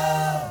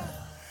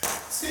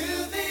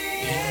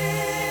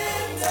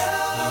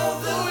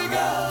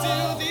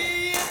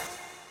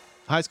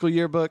 High school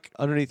yearbook.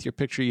 Underneath your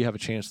picture, you have a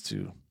chance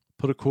to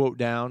put a quote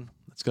down.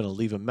 It's going to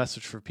leave a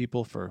message for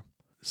people for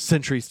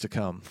centuries to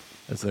come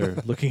as they're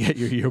looking at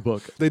your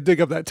yearbook. They dig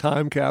up that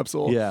time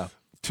capsule. Yeah.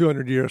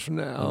 200 years from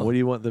now. What do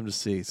you want them to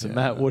see? So,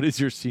 Matt, what is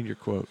your senior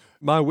quote?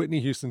 My Whitney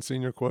Houston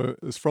senior quote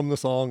is from the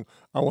song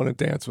I Want to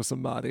Dance with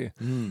Somebody.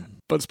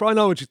 But it's probably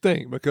not what you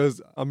think,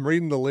 because I'm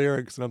reading the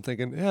lyrics and I'm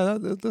thinking, yeah,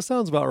 that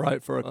sounds about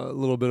right for a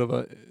little bit of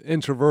an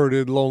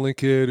introverted, lonely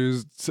kid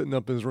who's sitting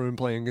up in his room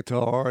playing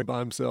guitar by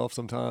himself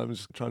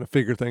sometimes, trying to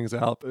figure things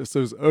out. It's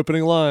those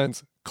opening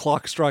lines.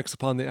 Clock strikes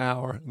upon the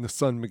hour and the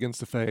sun begins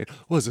to fade.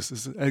 What is this?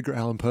 Is it Edgar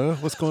Allan Poe?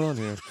 What's going on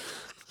here?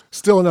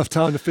 Still enough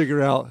time to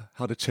figure out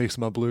how to chase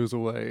my blues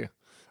away.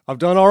 I've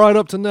done all right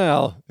up to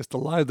now. It's the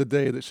light of the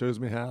day that shows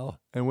me how.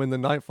 And when the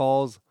night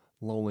falls,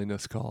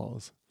 loneliness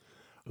calls.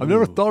 I've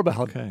never thought about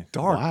how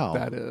dark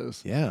that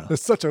is. Yeah.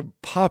 It's such a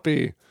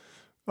poppy,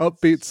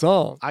 upbeat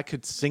song. I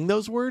could sing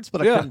those words,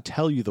 but I couldn't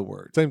tell you the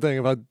words. Same thing.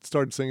 If I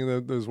started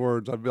singing those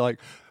words, I'd be like,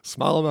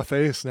 smile on my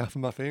face,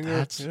 snapping my finger.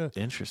 That's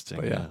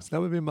interesting. But so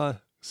that would be my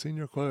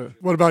senior quote.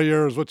 What about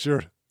yours? What's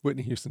your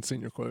Whitney Houston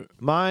senior quote?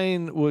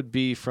 Mine would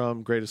be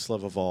from Greatest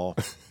Love of All.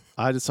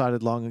 I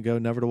decided long ago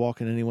never to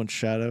walk in anyone's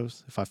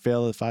shadows. If I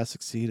fail, if I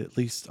succeed, at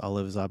least I'll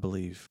live as I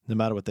believe. No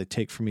matter what they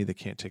take from me, they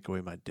can't take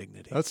away my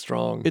dignity. That's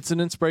strong. It's an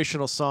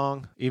inspirational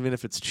song, even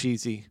if it's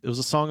cheesy. It was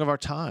a song of our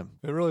time.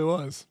 It really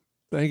was.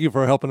 Thank you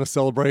for helping us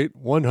celebrate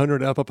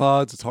 100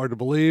 Epipods. It's hard to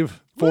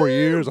believe. 4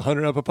 years,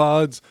 100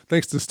 Epipods.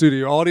 Thanks to the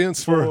studio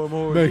audience for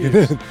making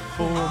it.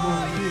 4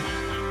 more years.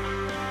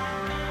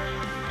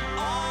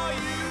 Are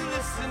you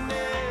listening?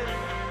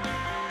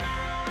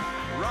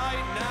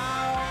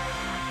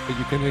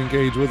 You can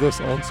engage with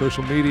us on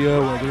social media,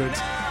 whether it's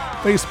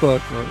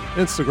Facebook or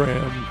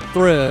Instagram,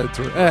 Threads,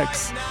 or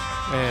X.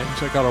 And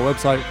check out our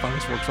website,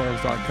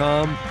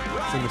 finestworksongs.com.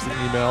 Send us an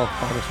email,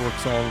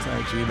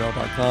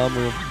 finestworksongs@gmail.com.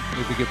 We'll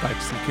maybe get back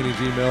to some Kenny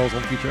Gmails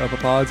on future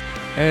Epipods.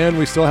 And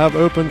we still have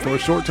open for a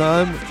short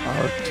time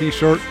our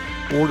t-shirt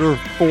order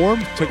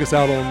form. Check us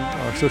out on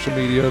our social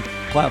media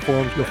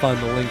platforms. You'll find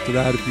the link to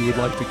that if you would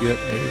like to get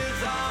a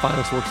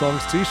Finest Work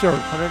Songs t-shirt.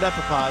 100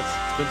 Epipods.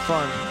 It's been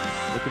fun.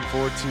 Looking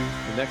forward to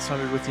the next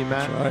 100 with you,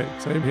 Matt. That's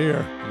right. Same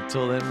here.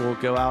 Until then, we'll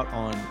go out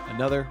on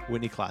another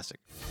Whitney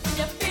classic.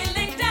 You're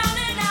feeling down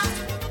and out,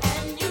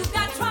 and you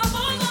got trouble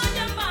on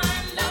your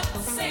mind. Love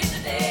will save the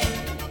day.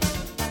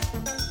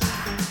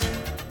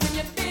 When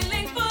you're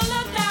feeling full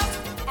of doubt,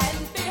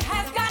 and fear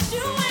has got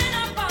you in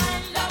a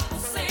bind. Love will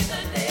save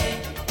the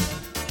day.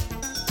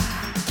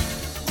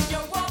 When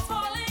your world's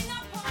falling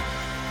apart.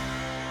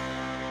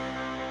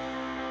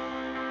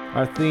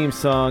 Our theme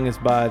song is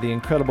by the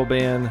incredible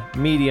band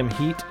Medium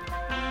Heat.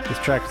 This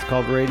track is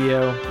called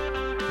Radio,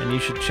 and you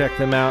should check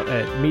them out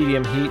at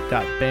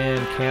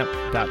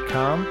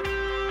mediumheat.bandcamp.com.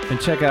 And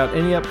check out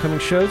any upcoming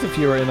shows if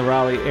you are in the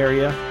Raleigh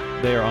area.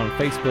 They are on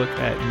Facebook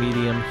at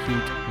Medium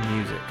Heat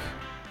Music.